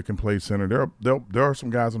 guards that can play center. There are some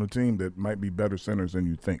guys on the team that might be better centers than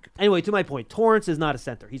you think. Anyway, to my point, Torrance is not a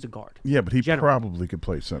center. He's a guard. Yeah, but he probably could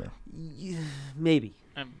play center. Maybe.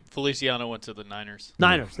 Feliciano went to the Niners.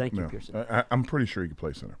 Thank you, Pearson. I'm pretty sure he could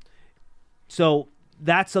play center. So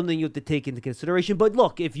that's something you have to take into consideration. But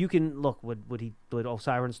look, if you can would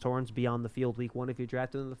Osiris Torrance be on the field week 1 if you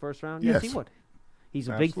drafted him in the first round? Yes, he would. He's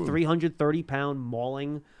a big 330-pound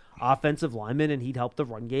mauling offensive lineman, and he'd help the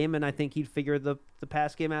run game, and I think he'd figure the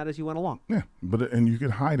pass game out as you went along. Yeah, and you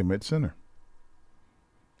could hide him at center,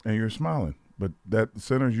 and you're smiling. But that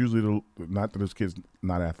center's usually not that this kid's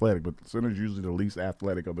not athletic, but the center's usually the least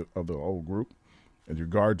athletic of the whole group. And your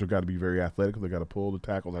guards have got to be very athletic. They got to pull the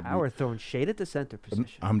tackles. Howard throwing shade at the center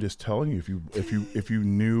position. I'm just telling you, if you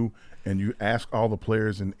knew and you ask all the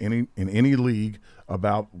players in any league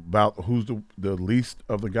about who's the least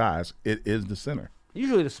of the guys, it is the center.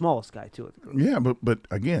 Usually the smallest guy too. Yeah, but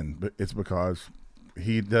it's because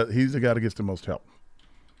he's the guy that gets the most help.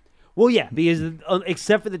 Well, yeah, because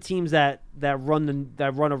except for the teams that run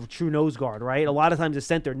a true nose guard, right? A lot of times the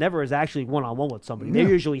center never is actually one-on-one with somebody. They're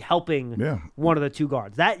usually helping one of the two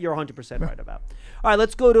guards. That you're 100% right about. All right,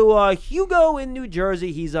 let's go to Hugo in New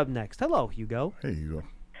Jersey. He's up next. Hello, Hugo. Hey, Hugo.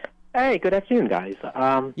 Hey, good afternoon, guys.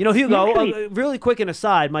 Hugo, really quick and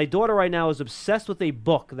aside, my daughter right now is obsessed with a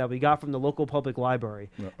book that we got from the local public library,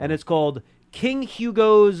 and it's called King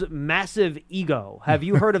Hugo's Massive Ego. Have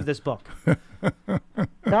you heard of this book?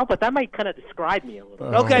 No, but that might kind of describe me a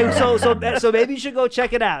little. Okay, so maybe you should go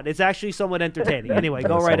check it out. It's actually somewhat entertaining. Anyway,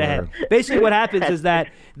 go right ahead. Basically, what happens is that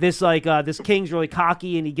this king's really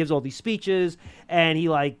cocky, and he gives all these speeches, and he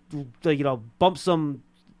bumps some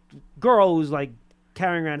girl who's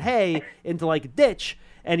carrying around hay into a ditch,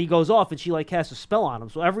 and he goes off, and she casts a spell on him.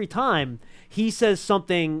 So every time he says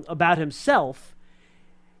something about himself,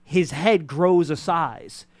 his head grows a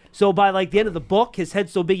size. So by the end of the book, his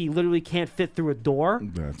head's so big he literally can't fit through a door.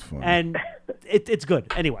 That's funny. And it's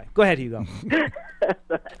good. Anyway, go ahead, Hugo.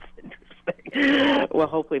 That's interesting. Well,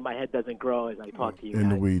 hopefully my head doesn't grow as I talk to you. In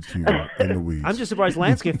the weeds, Hugo. In the weeds. I'm just surprised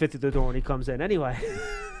Lance can't fit through the door when he comes in. Anyway.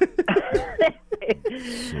 So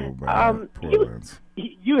bad. Poor Lance.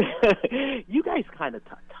 You guys kind of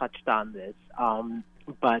touched on this,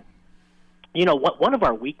 but one of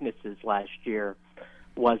our weaknesses last year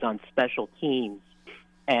was on special teams,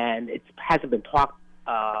 and it hasn't been talked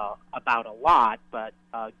about a lot, but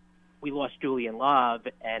we lost Julian Love,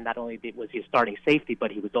 and not only was he a starting safety,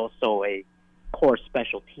 but he was also a core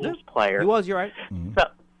special teams player. He was, you're right. Mm-hmm.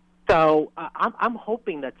 So I'm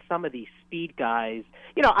hoping that some of these speed guys,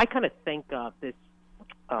 I kind of think of this,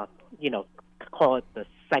 call it the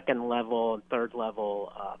second level and third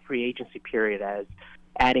level free agency period as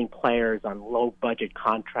adding players on low budget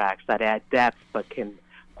contracts that add depth but can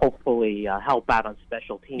hopefully help out on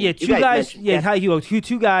special teams. Yeah,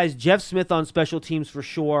 two guys, Jeff Smith on special teams for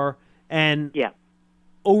sure, and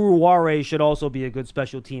Oruware should also be a good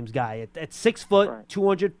special teams guy. At 6 foot, right.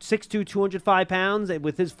 6'2", 205 pounds,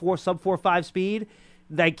 with his sub 4.5 speed,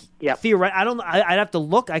 theoretically, I'd have to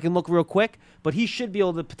look. I can look real quick, but he should be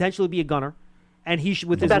able to potentially be a gunner, and he should,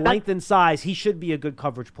 with his length and size, he should be a good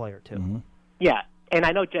coverage player too. Mm-hmm. Yeah. And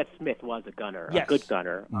I know Jeff Smith was a gunner, yes. a good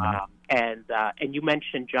gunner. Mm-hmm. And you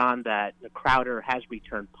mentioned, John, that Crowder has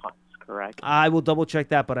returned punts, correct? I will double-check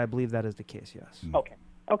that, but I believe that is the case, yes. Okay.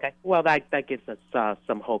 Well, that gives us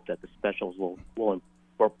some hope that the specials will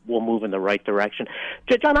we'll move in the right direction.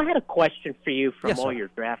 John, I had a question for you from all your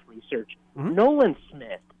draft research. Nolan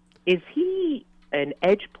Smith, is he an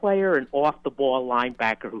edge player, an off-the-ball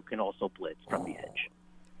linebacker who can also blitz from the edge?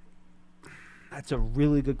 That's a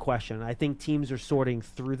really good question. I think teams are sorting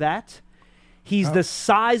through that. He's the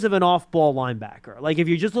size of an off-ball linebacker. Like, if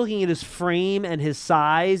you're just looking at his frame and his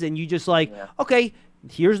size, and you just okay,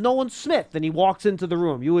 here's Nolan Smith, and he walks into the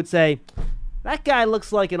room, you would say, that guy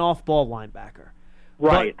looks like an off-ball linebacker.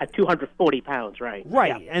 Right, at 240 pounds, right.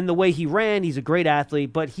 Right, and the way he ran, he's a great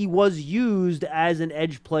athlete, but he was used as an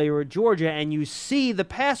edge player at Georgia, and you see the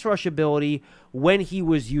pass rush ability when he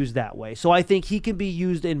was used that way. So I think he can be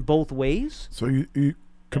used in both ways. So you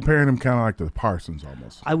comparing him kind of like to Parsons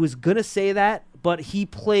almost. I was going to say that, but he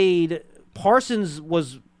played – Parsons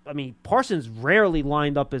rarely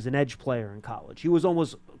lined up as an edge player in college. He was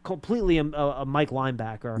almost completely a Mike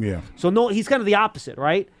linebacker. Yeah. So he's kind of the opposite,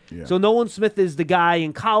 right? Yeah. So Nolan Smith is the guy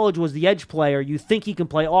in college was the edge player. You think he can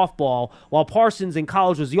play off ball, while Parsons in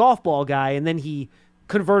college was the off ball guy, and then he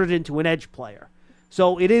converted into an edge player.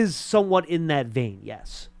 So it is somewhat in that vein,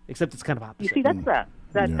 yes. Except it's kind of opposite. You see,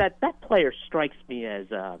 that player strikes me as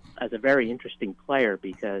a very interesting player,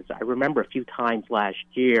 because I remember a few times last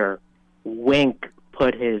year, Wink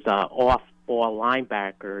put his off-ball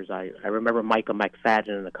linebackers. I remember Michael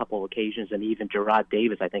McFadden on a couple of occasions, and even Gerard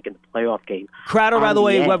Davis, I think, in the playoff game. Crowder, by the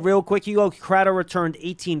way, real quick, Crowder returned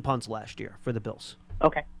 18 punts last year for the Bills.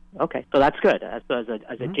 Okay, so that's good. As a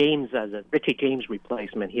Richie James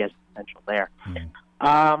replacement, he has potential there.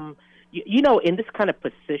 In this kind of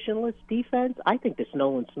positionless defense, I think this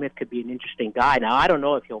Nolan Smith could be an interesting guy. Now, I don't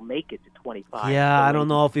know if he'll make it to 25. Yeah, I don't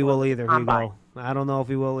know if he will either, Hugo. I don't know if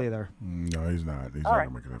he will either. No, he's not. He's not going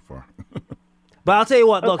to make it that far. But I'll tell you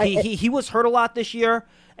what, look, he was hurt a lot this year,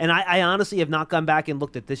 and I honestly have not gone back and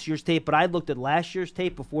looked at this year's tape, but I looked at last year's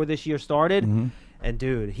tape before this year started, and,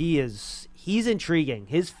 dude, he's intriguing.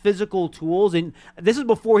 His physical tools, and this is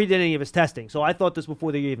before he did any of his testing, so I thought this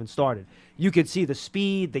before the year even started. You could see the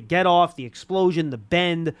speed, the get-off, the explosion, the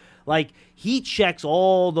bend. Like, he checks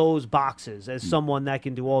all those boxes as someone that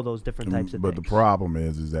can do all those different types of things. But the problem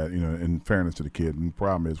is that, in fairness to the kid, and the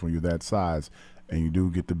problem is when you're that size and you do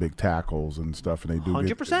get the big tackles and stuff, and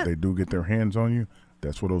they do get their hands on you,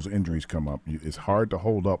 that's where those injuries come up. It's hard to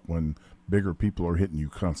hold up when bigger people are hitting you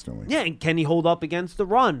constantly. Yeah, and can he hold up against the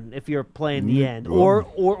run if you're playing the end? Or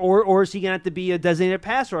is he going to have to be a designated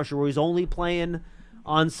pass rusher where he's only playing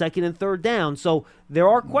on second and third down? So there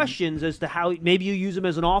are questions as to how maybe you use him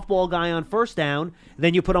as an off-ball guy on first down,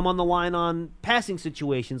 then you put him on the line on passing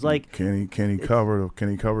situations. Like, can he cover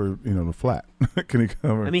the flat? Can he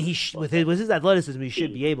cover? I mean, with his athleticism, he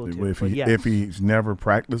should be able to. If he's never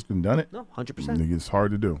practiced and done it, 100%. It's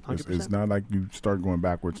hard to do. It's not like you start going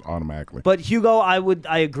backwards automatically. But Hugo,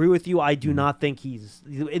 I agree with you. I do not think he's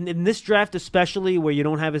in this draft, especially where you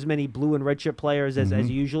don't have as many blue and red chip players as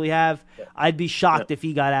you usually have. I'd be shocked if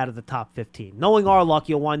he got out of the top 15. Knowing our luck,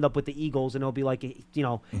 you'll wind up with the Eagles, and it'll be like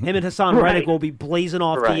him and Hassan Reddick will be blazing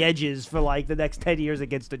off the edges for like the next 10 years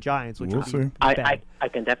against the Giants. Which we'll see. I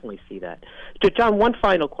can definitely see that. John, one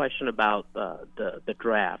final question about the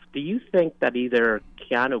draft. Do you think that either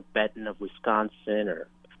Keanu Benton of Wisconsin or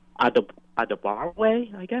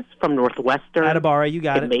Adebayo, I guess, from Northwestern, Adebayo, you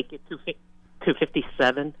got can make it to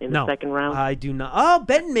 257 in the second round? I do not. Oh,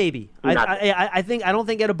 Benton maybe. I don't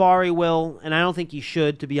think Adebayo will, and I don't think he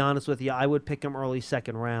should, to be honest with you. I would pick him early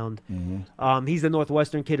second round. He's the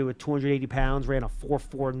Northwestern kid who at 280 pounds ran a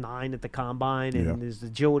 4.49 at the combine, and his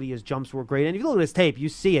agility, his jumps were great. And if you look at his tape, you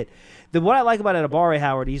see it. What I like about Adebayo,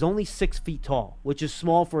 Howard, he's only 6 feet tall, which is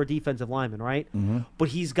small for a defensive lineman, right? But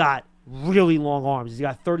he's got really long arms. He's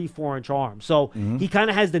got 34-inch arms. So he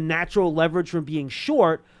kind of has the natural leverage from being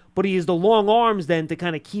short, but he has the long arms then to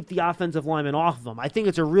kind of keep the offensive lineman off of him. I think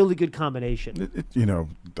it's a really good combination.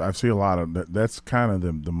 I see a lot of that. That's kind of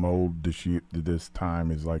the mold this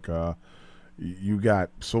time is like you got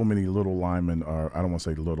so many little linemen, or I don't want to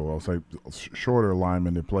say little, I'll say shorter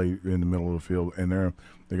linemen that play in the middle of the field, and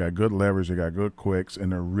they got good leverage, they got good quicks,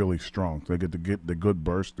 and they're really strong. So they get the good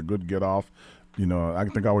burst, the good get off. I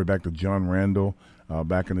can think all the way back to John Randall.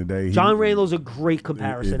 Back in the day, John Randall's a great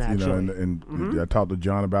comparison, actually. And I talk to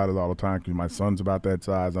John about it all the time because my son's about that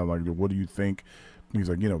size. I'm like, what do you think? He's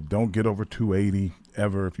like, don't get over 280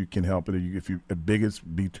 ever if you can help it. If you at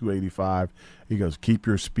biggest be 285, he goes, keep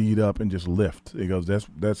your speed up and just lift. He goes,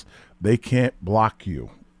 that's they can't block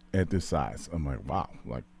you at this size. I'm like, wow,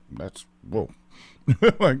 like that's whoa,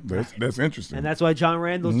 like that's interesting. And that's why John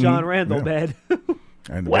Randall's John Randall, man.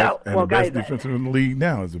 And the Well, best, well, best guys, defensive in the league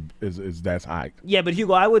now is that's high. Yeah, but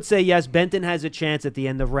Hugo, I would say yes. Benton has a chance at the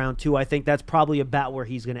end of round 2. I think that's probably about where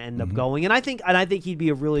he's going to end up going, and I think he'd be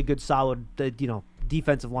a really good, solid,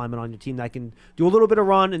 defensive lineman on your team that can do a little bit of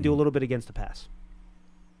run and do a little bit against the pass.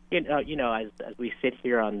 As we sit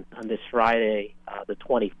here on this Friday, the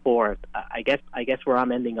 24th, I guess where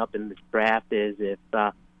I'm ending up in this draft is if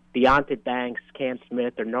Deonte Banks, Cam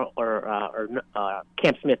Smith, or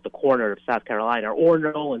Cam Smith, the corner of South Carolina, or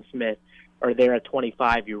Nolan Smith are there at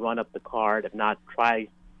 25. You run up the card. If not, try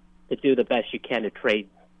to do the best you can to trade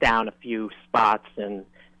down a few spots and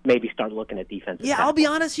maybe start looking at defensive. Yeah, I'll be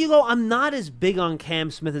honest, Hugo. I'm not as big on Cam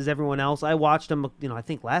Smith as everyone else. I watched him, I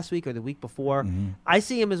think last week or the week before. I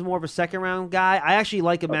see him as more of a second-round guy. I actually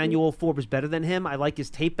like Emmanuel Forbes better than him. I like his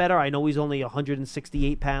tape better. I know he's only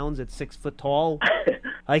 168 pounds at 6 foot tall.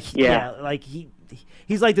 He's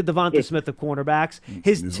like the Devonta Smith of cornerbacks.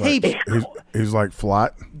 His tape, he's like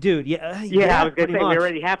Flott, dude. I was gonna say we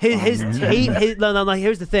already have his tape. No.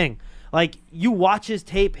 Here's the thing. Like, you watch his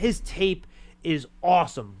tape. His tape is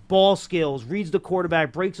awesome. Ball skills, reads the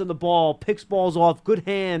quarterback, breaks on the ball, picks balls off, good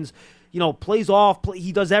hands, plays off.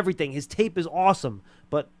 He does everything. His tape is awesome.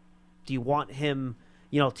 But do you want him?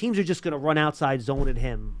 Teams are just going to run outside zone at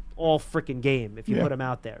him all freaking game if you put him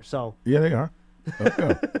out there. So yeah, they are.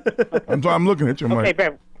 Okay. I'm looking at you. I'm okay,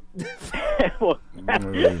 like,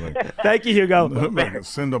 thank you, Hugo.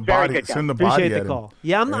 Send the body Appreciate at the call. him.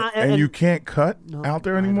 Yeah, I'm not. And you can't cut out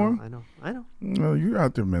there anymore. I know. No, you're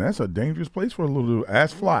out there, man. That's a dangerous place for a little.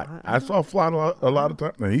 Ask Flott. I saw Flott a lot of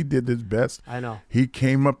times. Now, he did his best. I know. He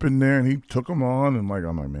came up in there and he took him on, and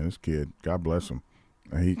I'm like, man, this kid, God bless him.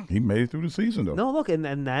 And he made it through the season though. No, look, and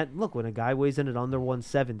when a guy weighs in at under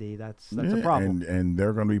 170, that's a problem. And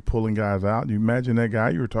they're going to be pulling guys out. You imagine that guy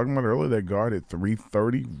you were talking about earlier, that guard at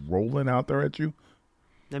 330 rolling out there at you.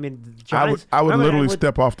 I mean, the Giants, I would literally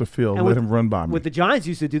step off the field and let him run by me. What the Giants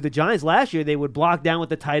used to do, the Giants last year, they would block down with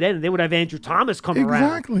the tight end, and they would have Andrew Thomas come around.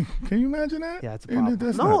 Exactly. Can you imagine that? Yeah, it's a problem.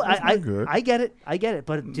 That's not good. I get it.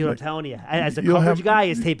 But dude, I'm telling you, as a coverage guy,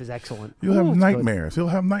 his tape is excellent. You'll have nightmares. He'll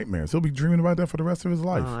have nightmares. He'll be dreaming about that for the rest of his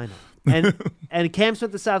life. I know. And Cam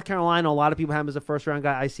Smith of South Carolina, a lot of people have him as a first-round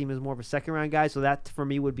guy. I see him as more of a second-round guy, so that, for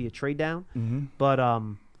me, would be a trade down. But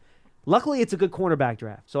luckily, it's a good cornerback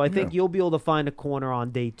draft. So I think you'll be able to find a corner on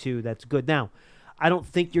day 2 that's good. Now, I don't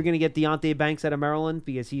think you're going to get Deonte Banks out of Maryland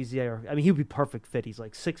because he's there. I mean, he would be perfect fit. He's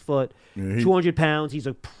like 6 foot, 200 pounds. He's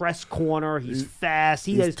a press corner. He's fast.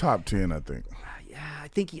 He's top 10, I think. Yeah,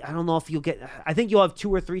 I don't know if you'll get. I think you'll have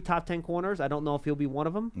 2 or 3 top 10 corners. I don't know if he'll be one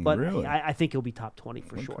of them, but really? I think he'll be top 20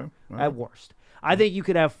 for sure. Right. At worst. I think you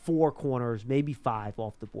could have 4 corners, maybe 5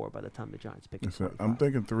 off the board by the time the Giants pick it. I'm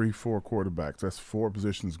thinking 3-4 quarterbacks. That's 4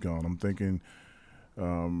 positions gone. I'm thinking.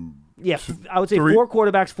 I would say 4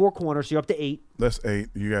 quarterbacks, 4 corners. So you're up to 8. That's 8.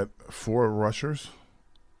 You got 4 rushers.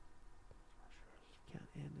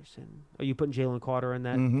 Anderson. Are you putting Jalen Carter in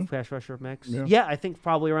that pass rusher mix? Yeah. I think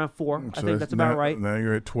probably around 4. I think that's about right. Now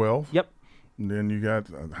you're at 12. Yep. And then you got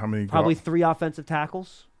how many? Probably 3 offensive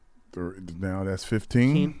tackles. Now that's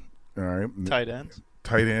 15. All right. Tight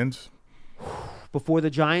ends. Before the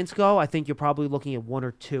Giants go, I think you're probably looking at 1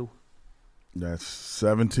 or 2. That's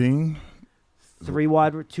 17. 2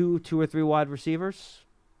 or 3 wide receivers.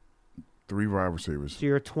 3 wide receivers. So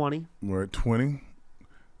you're at 20. We're at 20.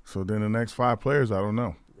 So then the next 5 players, I don't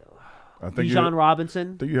know. I think Bijan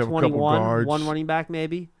Robinson. I think you have 21, a couple guards. 1 running back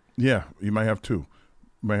maybe. Yeah, you might have 2. You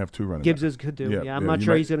might have 2 running Gibbs backs. is good too. Yeah, I'm not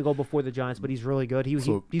sure he's going to go before the Giants, but he's really good. He's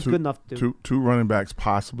good enough to do. 2 running backs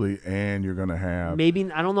possibly, and you're going to have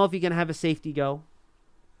maybe. I don't know if you're going to have a safety go.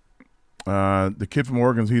 The kid from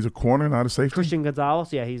Oregon, he's a corner, not a safety. Christian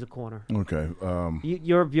Gonzalez, yeah, he's a corner. Okay.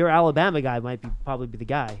 Your Alabama guy might probably be the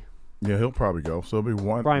guy. Yeah, he'll probably go. So it'll be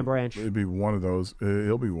one. Brian Branch. It'll be one of those.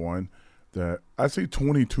 He'll be one that I see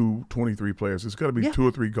 22, 23 players. It's got to be 2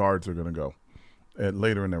 or 3 guards are going to go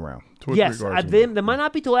later in the round. 2 or 3 guards. They might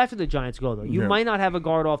not be till after the Giants go though. You might not have a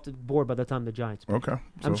guard off the board by the time the Giants pick. Okay.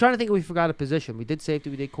 I'm trying to think if we forgot a position. We did safety.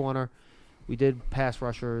 We did corner. We did pass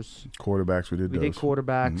rushers. Quarterbacks, we did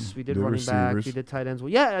quarterbacks. Mm-hmm. We did running backs. We did tight ends.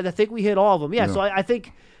 Well, yeah, I think we hit all of them. Yeah, so I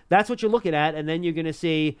think that's what you're looking at, and then you're going to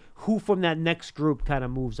see who from that next group kind of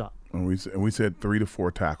moves up. And we said 3 to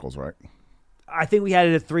 4 tackles, right? I think we had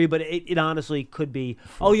it at 3, but it honestly could be.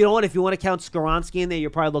 4. Oh, you know what? If you want to count Skoronski in there, you're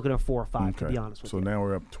probably looking at 4 or 5, to be honest with you. So now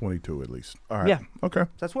we're up 22 at least. All right. Yeah. Okay.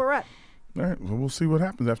 That's where we're at. All right, well, we'll see what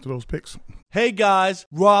happens after those picks. Hey guys,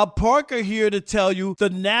 Rob Parker here to tell you the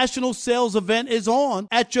national sales event is on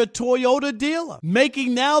at your Toyota dealer,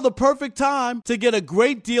 making now the perfect time to get a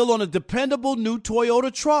great deal on a dependable new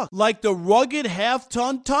Toyota truck like the rugged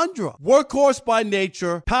half-ton Tundra. Workhorse by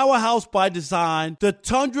nature, powerhouse by design, the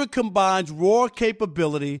Tundra combines raw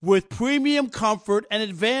capability with premium comfort and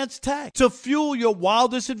advanced tech to fuel your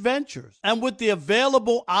wildest adventures. And with the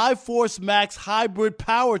available iForce Max hybrid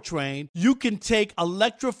powertrain, you can take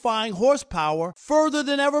electrifying horsepower further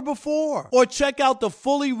than ever before. Or check out the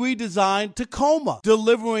fully redesigned Tacoma,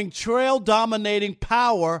 delivering trail-dominating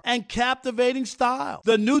power and captivating style.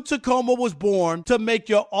 The new Tacoma was born to make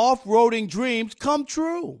your off-roading dreams come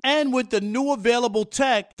true. And with the new available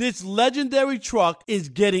tech, this legendary truck is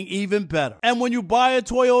getting even better. And when you buy a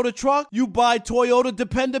Toyota truck, you buy Toyota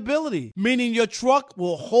dependability, meaning your truck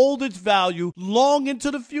will hold its value long into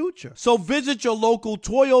the future. So visit your local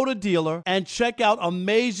Toyota dealer and check out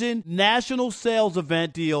amazing national sales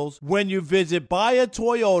event deals when you visit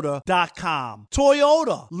buyatoyota.com.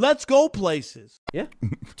 Toyota, let's go places. Yeah.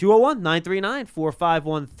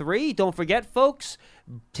 201-939-4513. Don't forget, folks,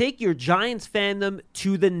 take your Giants fandom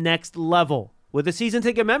to the next level. With a season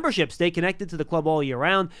ticket membership, stay connected to the club all year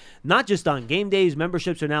round, not just on game days.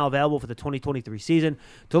 Memberships are now available for the 2023 season.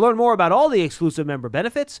 To learn more about all the exclusive member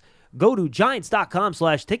benefits, go to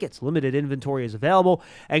Giants.com/tickets. Limited inventory is available.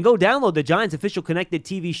 And go download the Giants official connected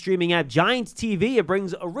TV streaming app, Giants TV. It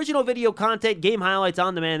brings original video content, game highlights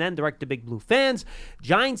on demand, and direct to Big Blue fans.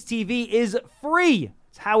 Giants TV is free.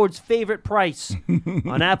 It's Howard's favorite price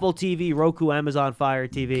on Apple TV, Roku, Amazon Fire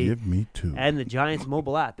TV. Give me two. And the Giants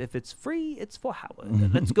mobile app. If it's free, it's for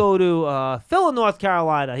Howard. Let's go to Phil in North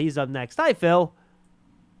Carolina. He's up next. Hi, Phil.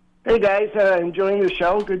 Hey, guys. Enjoying the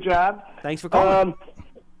show. Good job. Thanks for calling.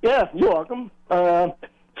 Yeah, you're welcome. At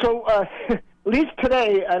least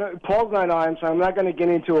today, Paul's not on, so I'm not going to get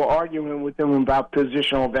into an argument with him about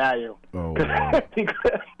positional value. Oh,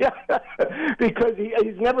 because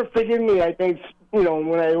he's never figured me. I think,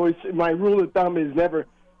 when my rule of thumb is never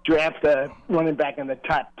draft a running back in the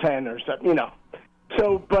top 10 or something,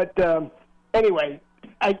 So, but anyway,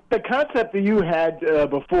 the concept that you had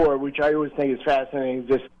before, which I always think is fascinating, is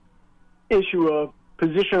this issue of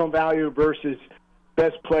positional value versus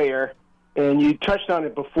best player, and you touched on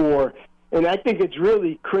it before, and I think it's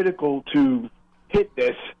really critical to hit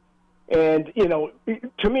this. And,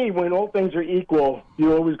 to me, when all things are equal,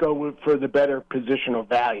 you always go for the better positional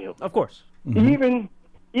value. Of course. Mm-hmm.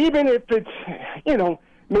 Even if it's,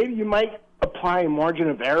 maybe you might apply a margin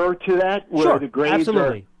of error to that, where the grades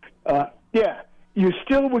absolutely. You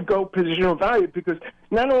still would go positional value because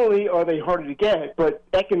not only are they harder to get, but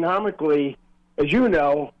economically, as you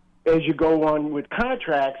know, as you go on with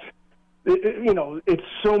contracts, it's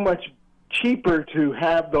so much cheaper to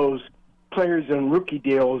have those players in rookie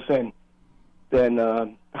deals than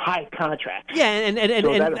high contracts. Yeah,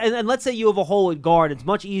 and let's say you have a hole at guard. It's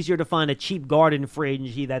much easier to find a cheap guard in free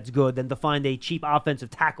agency that's good than to find a cheap offensive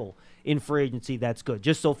tackle in free agency that's good,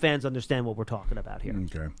 just so fans understand what we're talking about here.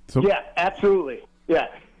 Okay. Yeah, absolutely. Yeah.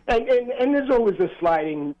 And there's always a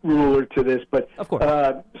sliding ruler to this, but of course.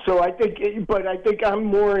 So I think I'm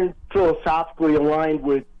more philosophically aligned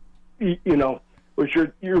with,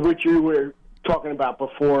 what you were talking about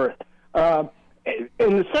before.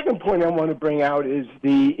 And the second point I want to bring out is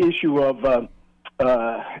the issue of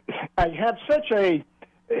I have such a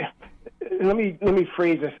let me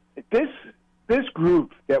phrase this. This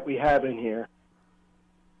group that we have in here,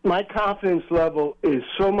 my confidence level is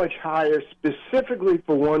so much higher specifically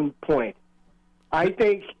for one point. I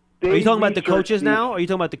think Are you talking about the coaches now? Are you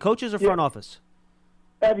talking about the coaches or front office?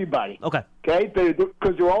 Everybody. Okay. Okay?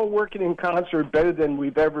 Because they're all working in concert better than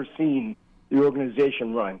we've ever seen the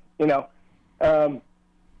organization run.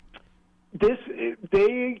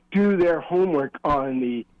 They do their homework on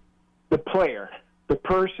the player, the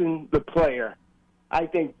person, the player, I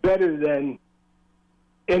think better than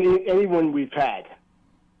anyone we've had.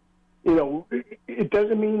 It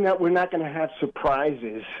doesn't mean that we're not going to have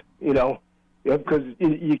surprises, because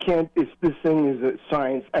you can't. This thing is a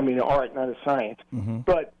science. I mean, art, not a science. Mm-hmm.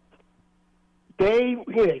 But they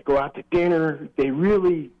go out to dinner. They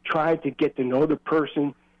really try to get to know the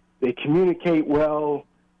person. They communicate well.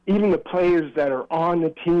 Even the players that are on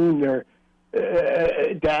the team,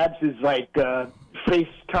 Dabs is like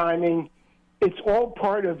FaceTiming. It's all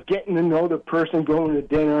part of getting to know the person, going to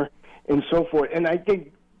dinner, and so forth. And I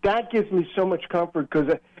think that gives me so much comfort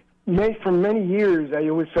because for many years I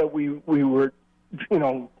always felt we were,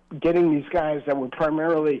 getting these guys that were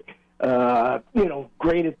primarily,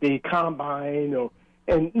 great at the combine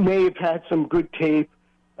and may have had some good tape.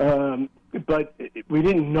 but we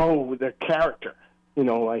didn't know their character. You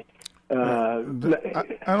know, like. I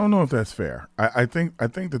don't know if that's fair. I think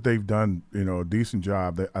that they've done a decent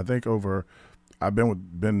job. I think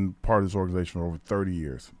I've been part of this organization for over 30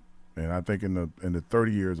 years, and I think in the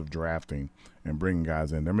 30 years of drafting and bringing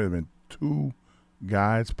guys in, there may have been 2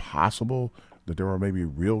 guys possible that there were maybe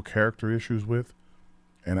real character issues with,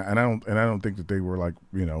 and I don't think that they were like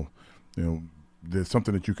there's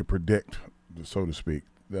something that you could predict, so to speak,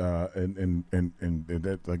 and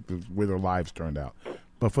that like the way their lives turned out.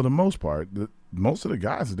 But for the most part, most of the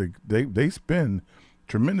guys, they spend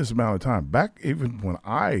tremendous amount of time. Back even when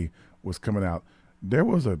I was coming out, there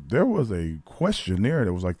was a questionnaire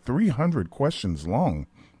that was like 300 questions long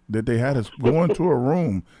that they had us go into a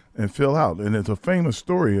room and fill out. And it's a famous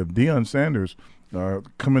story of Deion Sanders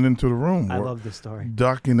coming into the room. I love this story.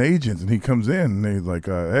 Docking agents, and he comes in and he's like,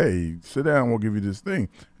 "Hey, sit down. We'll give you this thing."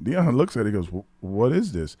 Deion looks at it. He goes, "What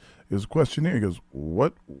is this?" It's a questionnaire. He goes,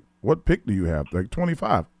 What pick do you have? Like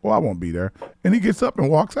 25. Well, I won't be there. And he gets up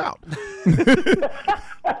and walks out.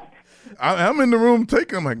 I'm in the room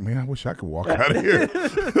taking. I'm like, man, I wish I could walk out of here.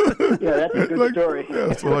 Yeah, that's a good story.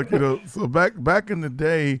 Yeah, so back in the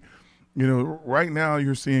day, right now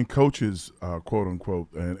you're seeing coaches, quote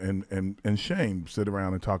unquote, and shame sit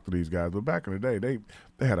around and talk to these guys. But back in the day,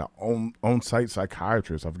 they had an on-site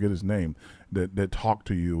psychiatrist, I forget his name, that talked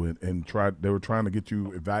to you and they were trying to get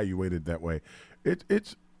you evaluated that way.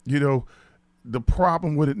 It's the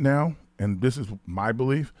problem with it now, and this is my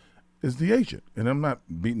belief, is the agent. And I'm not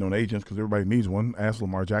beating on agents because everybody needs one. Ask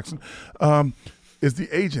Lamar Jackson. Is the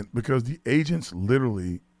agent, because the agents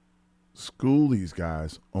literally school these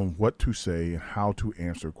guys on what to say and how to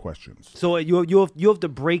answer questions. So you have to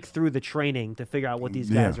break through the training to figure out what these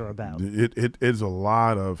guys are about. It is a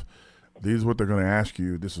lot of, these is what they're going to ask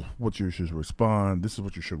you. This is what you should respond. This is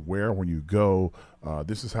what you should wear when you go.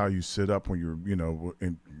 This is how you sit up when you're,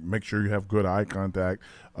 and make sure you have good eye contact.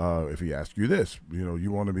 If he asks you this,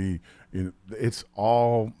 you want to be, it's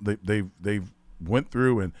all, they've went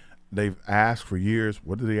through and they've asked for years.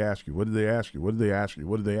 What did they ask you? What did they ask you? What did they ask you?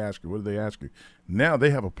 What did they ask you? What did they ask you? Now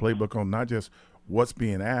they have a playbook on not just what's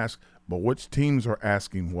being asked, but which teams are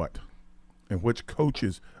asking what and which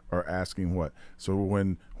coaches are asking what. So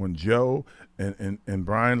when Joe and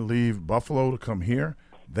Brian leave Buffalo to come here,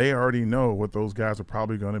 they already know what those guys are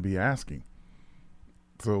probably going to be asking.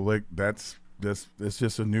 So that's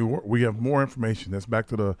just a new. We have more information. That's back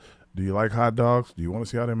to the. Do you like hot dogs? Do you want to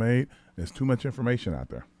see how they're made? There's too much information out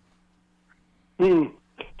there.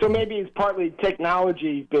 So maybe it's partly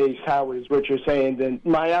technology based. How is what you're saying? Then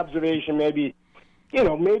my observation, maybe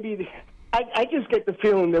I just get the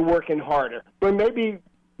feeling they're working harder, but maybe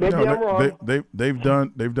I'm wrong. They've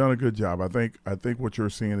done a good job. I think what you're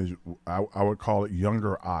seeing is I would call it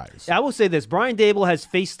younger eyes. I will say this: Brian Daboll has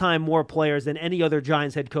FaceTime more players than any other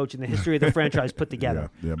Giants head coach in the history of the franchise put together.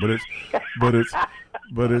 Yeah,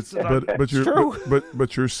 but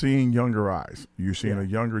you're seeing younger eyes. You're seeing a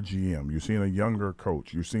younger GM. You're seeing a younger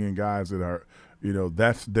coach. You're seeing guys that are,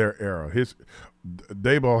 that's their era.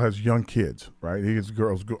 Daboll has young kids, right? He has a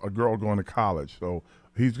girl going to college, so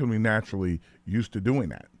he's going to be naturally used to doing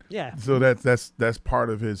that. Yeah. So that's part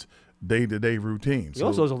of his day-to-day routine. He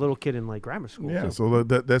also has a little kid in grammar school. Yeah. Too. So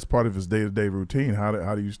that's part of his day-to-day routine.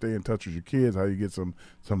 How do you stay in touch with your kids? How do you get some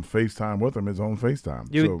FaceTime with them? His own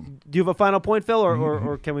FaceTime. Do you have a final point, Phil,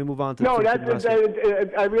 or can we move on to? No,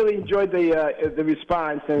 I really enjoyed the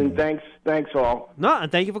response, and thanks all. No,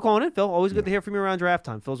 and thank you for calling in, Phil. Always good to hear from you around draft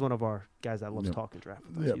time. Phil's one of our guys that loves talking draft.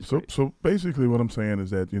 Yeah. So basically, what I'm saying is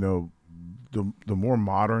that the more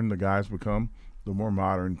modern the guys become, the more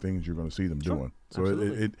modern things you're going to see them doing. So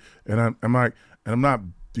I'm not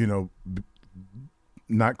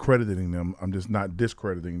not crediting them. I'm just not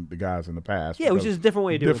discrediting the guys in the past. Yeah, which is a different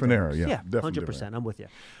way to do it. Different era, yeah. 100%. I'm with you.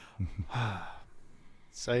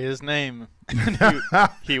 Say his name.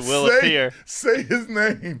 he will appear. Say his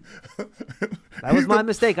name. That was my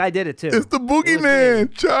mistake. I did it too. It's the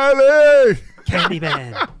boogeyman, Charlie.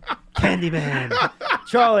 Candyman.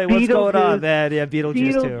 Charlie, what's going on, man? Yeah,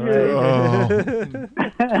 Beetlejuice too, right?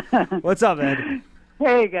 Oh. What's up, man?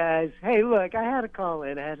 Hey, guys. Hey, look, I had to call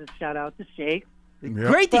in. I had to shout out to Shakes. Yep.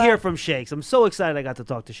 Great to hear from Shakes. I'm so excited I got to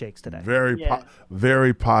talk to Shakes today.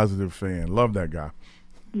 Very positive fan. Love that guy.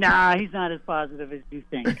 Nah, he's not as positive as you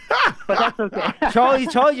think. But that's okay.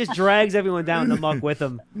 Charlie just drags everyone down the muck with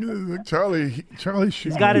him. Charlie,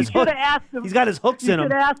 he's got his hook. He's got his hooks in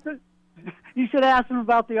him. You should ask him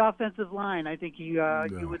about the offensive line. I think you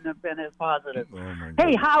wouldn't have been as positive.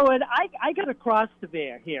 Hey, Howard, I got a cross to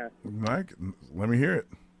bear here. Mike, let me hear it.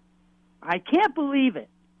 I can't believe it.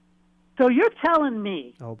 So you're telling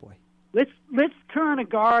me, oh boy, let's turn a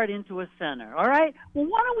guard into a center. All right. Well,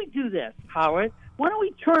 why don't we do this, Howard? Why don't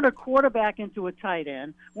we turn a quarterback into a tight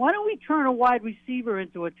end? Why don't we turn a wide receiver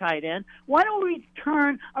into a tight end? Why don't we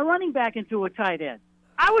turn a running back into a tight end?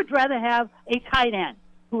 I would rather have a tight end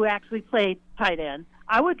who actually played tight end.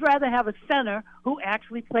 I would rather have a center who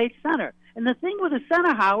actually played center. And the thing with a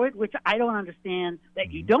center, Howard, which I don't understand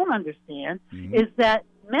that you don't understand, is that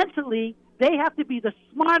mentally they have to be the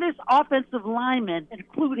smartest offensive lineman,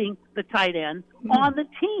 including the tight end, on the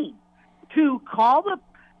team to call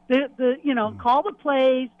call the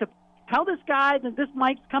plays, to tell this guy that this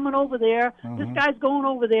Mike's coming over there, this guy's going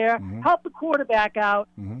over there, help the quarterback out.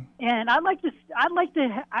 And I'd like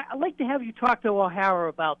to have you talk to O'Hara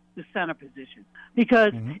about the center position,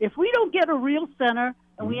 because if we don't get a real center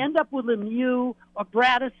and we end up with Lemieux or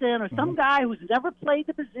Bradison or some guy who's never played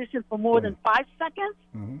the position for more than 5 seconds,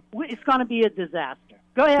 it's going to be a disaster.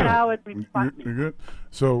 Go ahead, Howard. You're good.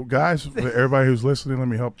 So, guys, for everybody who's listening, let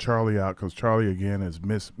me help Charlie out, because Charlie, again, is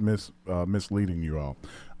misleading you all.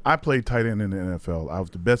 I played tight end in the NFL. I was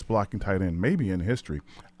the best blocking tight end maybe in history.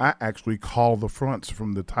 I actually called the fronts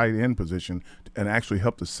from the tight end position and actually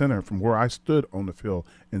helped the center from where I stood on the field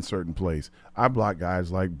in certain plays. I blocked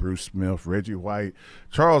guys like Bruce Smith, Reggie White,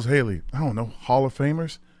 Charles Haley, I don't know, Hall of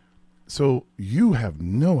Famers. So you have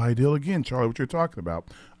no idea, again, Charlie, what you're talking about.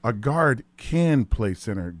 A guard can play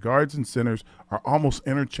center. Guards and centers are almost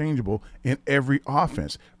interchangeable in every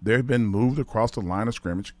offense. They've been moved across the line of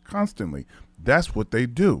scrimmage constantly. That's what they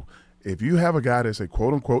do. If you have a guy that's a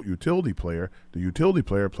quote-unquote utility player, the utility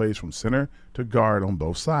player plays from center to guard on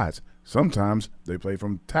both sides. Sometimes they play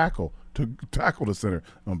from tackle to tackle to center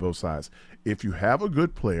on both sides. If you have a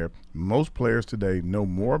good player, most players today know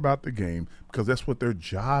more about the game because that's what their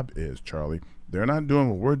job is, Charlie. They're not doing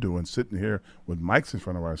what we're doing, sitting here with mics in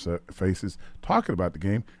front of our faces talking about the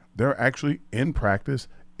game. They're actually in practice,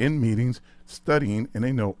 in meetings, studying, and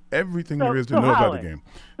they know everything there is to know about the game.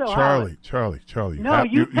 Charlie. No,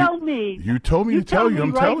 you tell me. You told me to tell you.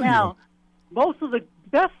 I'm telling you. Most of the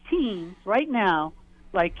best teams right now,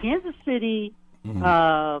 like Kansas City,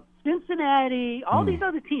 Cincinnati, all these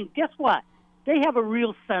other teams, guess what? They have a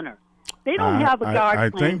real center. They don't have a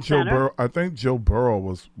guard playing center. I think Joe Burrow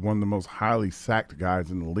was one of the most highly sacked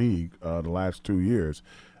guys in the league the last 2 years.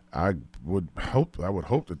 I would hope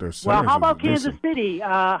that there's centers. Well, how about Kansas City?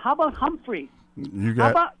 How about Humphreys? You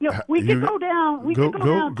got. How about, we could go down. We could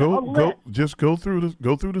go down. Just go through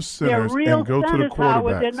the centers They're real and go to the centers,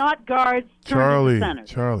 Howard. quarterbacks. They're not guards.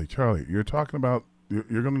 Charlie. You're talking about.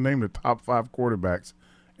 You're going to name the top 5 quarterbacks,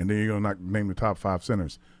 and then you're going to name the top 5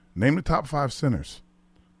 centers. Name the top 5 centers.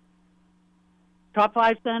 Top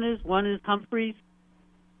 5 centers. One is Humphreys.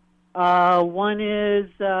 One is.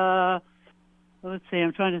 Let's see.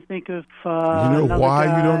 I'm trying to think of. You know why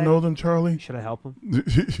guy. You don't know them, Charlie? Should I help him?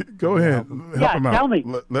 Go ahead. Help him out. Tell me.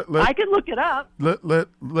 I can look it up.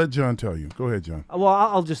 Let John tell you. Go ahead, John. Well,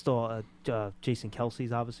 I'll just throw Jason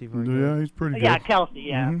Kelsey's obviously very good. Yeah, he's pretty good. Yeah, Kelsey.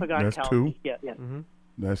 Yeah, I forgot That's Kelsey. 2. Yeah.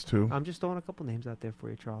 That's 2. I'm just throwing a couple names out there for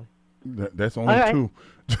you, Charlie. That's only right. 2.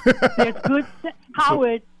 There's good.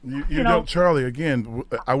 Howard. You know, Charlie. Again,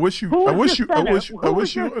 I wish you. Who I was wish you. your I center? wish. Who I was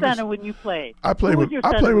wish your you. center when you played? I played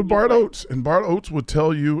with Bart Oates, and Bart Oates would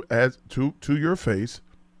tell you as to your face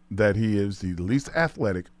that he is the least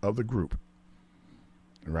athletic of the group.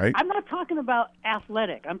 Right? I'm not talking about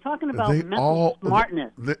athletic. I'm talking about mental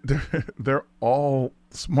smartness. They're all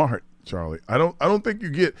smart, Charlie. I don't think you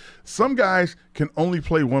get. Some guys can only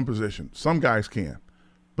play one position. Some guys can.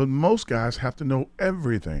 But most guys have to know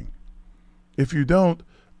everything. If you don't,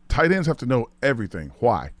 tight ends have to know everything.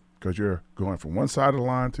 Why? Because you're going from one side of the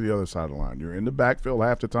line to the other side of the line. You're in the backfield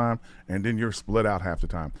half the time, and then you're split out half the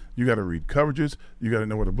time. You got to read coverages. You got to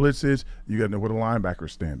know where the blitz is. You got to know where the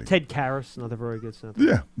linebacker's standing. Ted Karras, another very good center.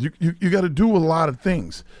 Yeah, you got to do a lot of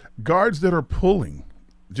things. Guards that are pulling,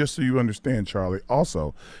 just so you understand, Charlie,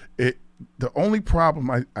 also, the only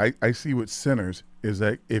problem I see with centers is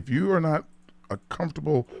that if you are not a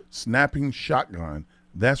comfortable snapping shotgun,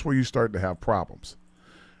 that's where you start to have problems.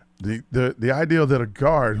 The idea that a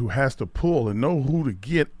guard who has to pull and know who to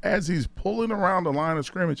get as he's pulling around the line of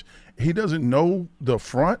scrimmage, he doesn't know the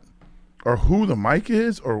front or who the mic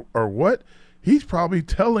is or what, he's probably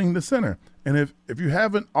telling the center. And if you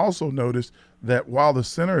haven't also noticed that while the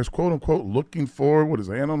center is quote-unquote looking forward with his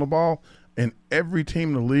hand on the ball, in every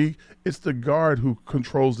team in the league, it's the guard who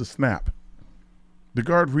controls the snap. The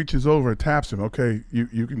guard reaches over and taps him. Okay,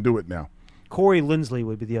 you can do it now. Corey Linsley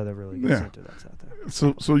would be the other really good center that's out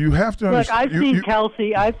there. So you have to understand. Look, I've seen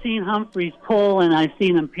Kelsey, I've seen Humphreys pull, and I've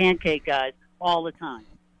seen them pancake guys all the time.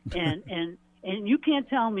 And you can't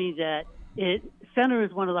tell me that center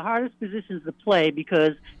is one of the hardest positions to play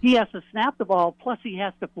because he has to snap the ball, plus he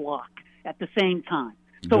has to block at the same time.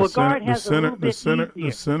 So a guard has a little bit easier.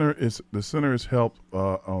 The center is helped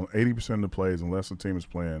on 80% of the plays unless the team is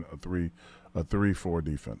playing a 3-4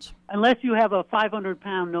 defense. Unless you have a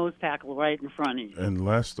 500-pound nose tackle right in front of you.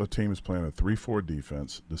 Unless the team is playing a 3-4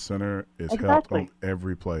 defense, the center is helped on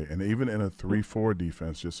every play. And even in a 3-4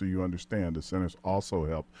 defense, just so you understand, the center's also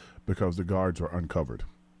helped because the guards are uncovered.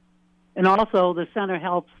 And also the center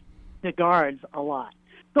helps the guards a lot.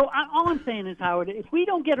 So all I'm saying is, Howard, if we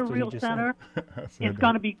don't get a real center, it's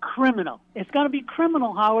going to be criminal. It's going to be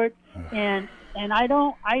criminal, Howard. And I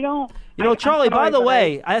don't. You know, Charlie. By the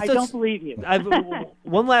way, I don't believe you.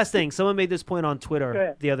 One last thing. Someone made this point on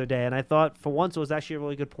Twitter the other day, and I thought for once it was actually a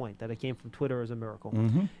really good point that it came from Twitter as a miracle.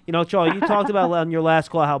 Mm-hmm. You know, Charlie, you talked about on your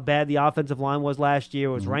last call how bad the offensive line was last year.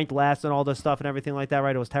 It was ranked last and all this stuff and everything like that.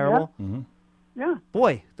 Right? It was terrible. Yeah. Mm-hmm. Yeah.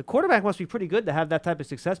 Boy, the quarterback must be pretty good to have that type of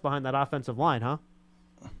success behind that offensive line, huh?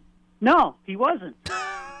 No, he wasn't.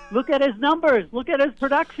 Look at his numbers. Look at his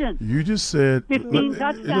production. You just said 15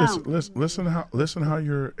 touchdowns. Listen how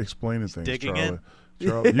you're explaining things, digging Charlie. in.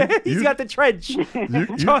 Charlie, He's got the trench.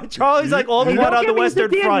 Charlie's like all the one on the western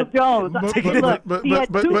front. Jones. He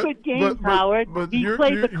had two good games, Howard. He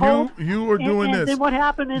played the Colts. You are doing this. And then what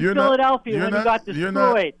happened in Philadelphia when he got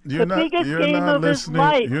destroyed? The biggest game of his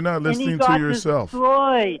life. You're not listening to yourself.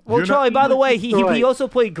 Destroyed. Well, Charlie, by the way, he also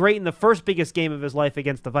played great in the first biggest game of his life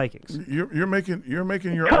against the Vikings. You're making your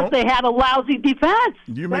because own. They had a lousy defense.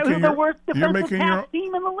 They were the worst defensive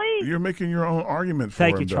team in the league. You're making your own argument for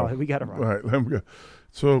him. Thank you, Charlie. We got it right. All right, let me go.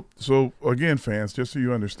 So again, fans, just so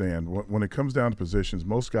you understand, when it comes down to positions,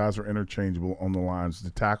 most guys are interchangeable on the lines. The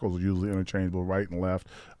tackles are usually interchangeable, right and left.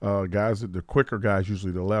 The quicker guys,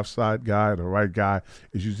 usually the left side guy. The right guy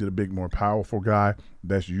is usually the big, more powerful guy.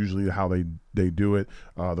 That's usually how they do it.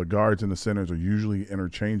 The guards and the centers are usually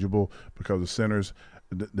interchangeable because the centers,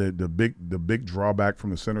 the big drawback from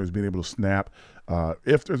the center is being able to snap.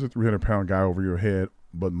 If there's a 300-pound guy over your head,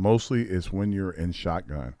 but mostly it's when you're in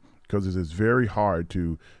shotgun. Because it's very hard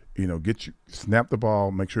to, snap the ball,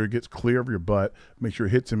 make sure it gets clear of your butt, make sure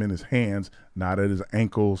it hits him in his hands, not at his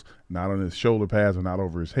ankles, not on his shoulder pads, or not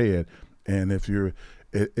over his head. And if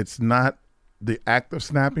it's not the act of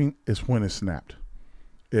snapping, it's when it's snapped.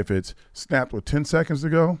 If it's snapped with 10 seconds to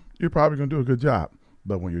go, you're probably going to do a good job.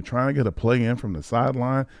 But when you're trying to get a play in from the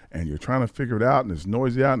sideline and you're trying to figure it out and it's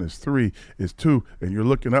noisy out and it's 3, it's 2, and you're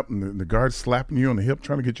looking up and the guard's slapping you on the hip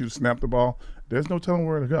trying to get you to snap the ball, there's no telling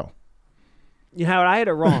where to go. You know, Howard, I had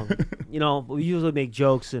it wrong. We usually make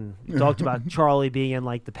jokes and we talked about Charlie being in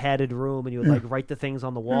like the padded room and you would write the things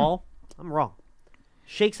on the wall. I'm wrong.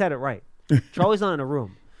 Shakes had it right. Charlie's not in a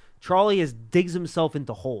room. Charlie digs himself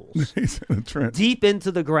into holes. He's in a trench. Deep into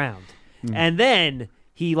the ground. And then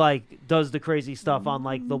he does the crazy stuff on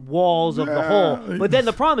the walls of the hole. But then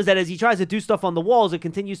the problem is that as he tries to do stuff on the walls, it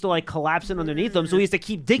continues to collapse in underneath him. So he has to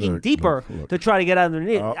keep digging deeper to try to get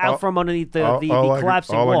out from underneath the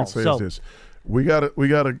collapsing wall. All I can say is this. We got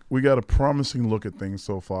a promising look at things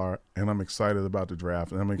so far, and I'm excited about the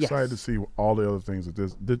draft, and I'm excited to see all the other things that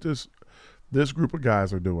this group of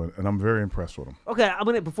guys are doing, and I'm very impressed with them. Okay,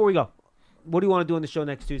 before we go, what do you want to do on the show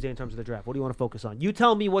next Tuesday in terms of the draft? What do you want to focus on? You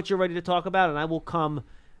tell me what you're ready to talk about, and I will come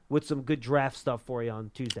with some good draft stuff for you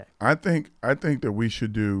on Tuesday. I think that we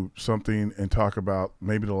should do something and talk about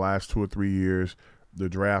maybe the last 2 or 3 years, the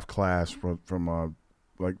draft class from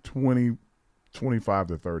 25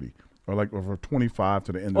 to 30. Or from 25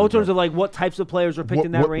 to the end. In terms of what types of players are picked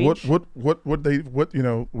in that range. We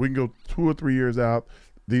can go 2 or 3 years out.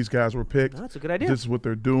 These guys were picked. That's a good idea. This is what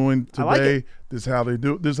they're doing today. This is how they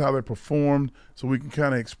do. This is how they performed. So we can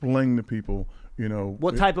kind of explain to people,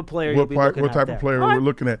 what type of player we're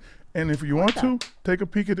looking at. And if you want to, take a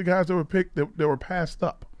peek at the guys that were picked that were passed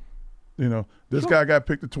up. This guy got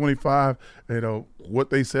picked at 25.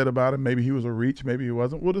 What they said about him. Maybe he was a reach. Maybe he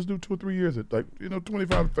wasn't. We'll just do 2 or 3 years at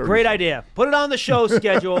 25, 30. Great idea. Put it on the show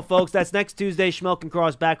schedule, folks. That's next Tuesday. Schmelk and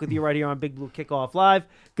Cross back with you right here on Big Blue Kickoff Live.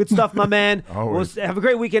 Good stuff, my man. We'll have a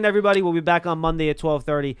great weekend, everybody. We'll be back on Monday at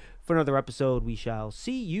 12:30 for another episode. We shall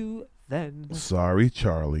see you then. Sorry,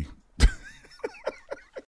 Charlie.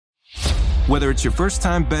 Whether it's your first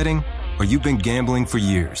time betting or you've been gambling for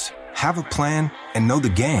years, have a plan and know the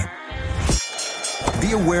game.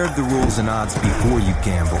 Be aware of the rules and odds before you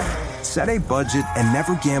gamble. Set a budget and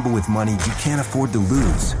never gamble with money you can't afford to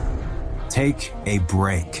lose. Take a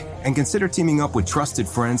break and consider teaming up with trusted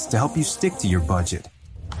friends to help you stick to your budget.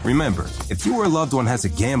 Remember, if you or a loved one has a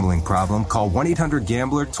gambling problem, call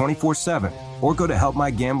 1-800-GAMBLER 24/7 or go to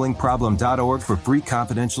helpmygamblingproblem.org for free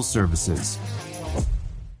confidential services.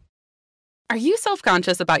 Are you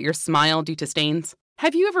self-conscious about your smile due to stains?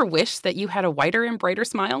 Have you ever wished that you had a whiter and brighter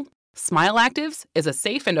smile? Smile Actives is a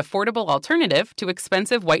safe and affordable alternative to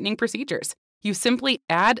expensive whitening procedures. You simply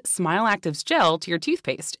add Smile Actives gel to your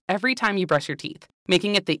toothpaste every time you brush your teeth,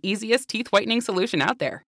 making it the easiest teeth whitening solution out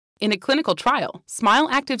there. In a clinical trial, Smile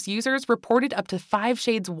Actives users reported up to 5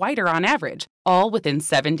 shades whiter on average, all within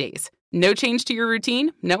 7 days. No change to your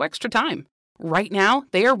routine, no extra time. Right now,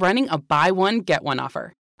 they are running a buy one, get one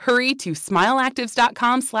offer. Hurry to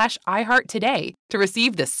smileactives.com/iHeart today to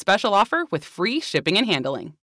receive this special offer with free shipping and handling.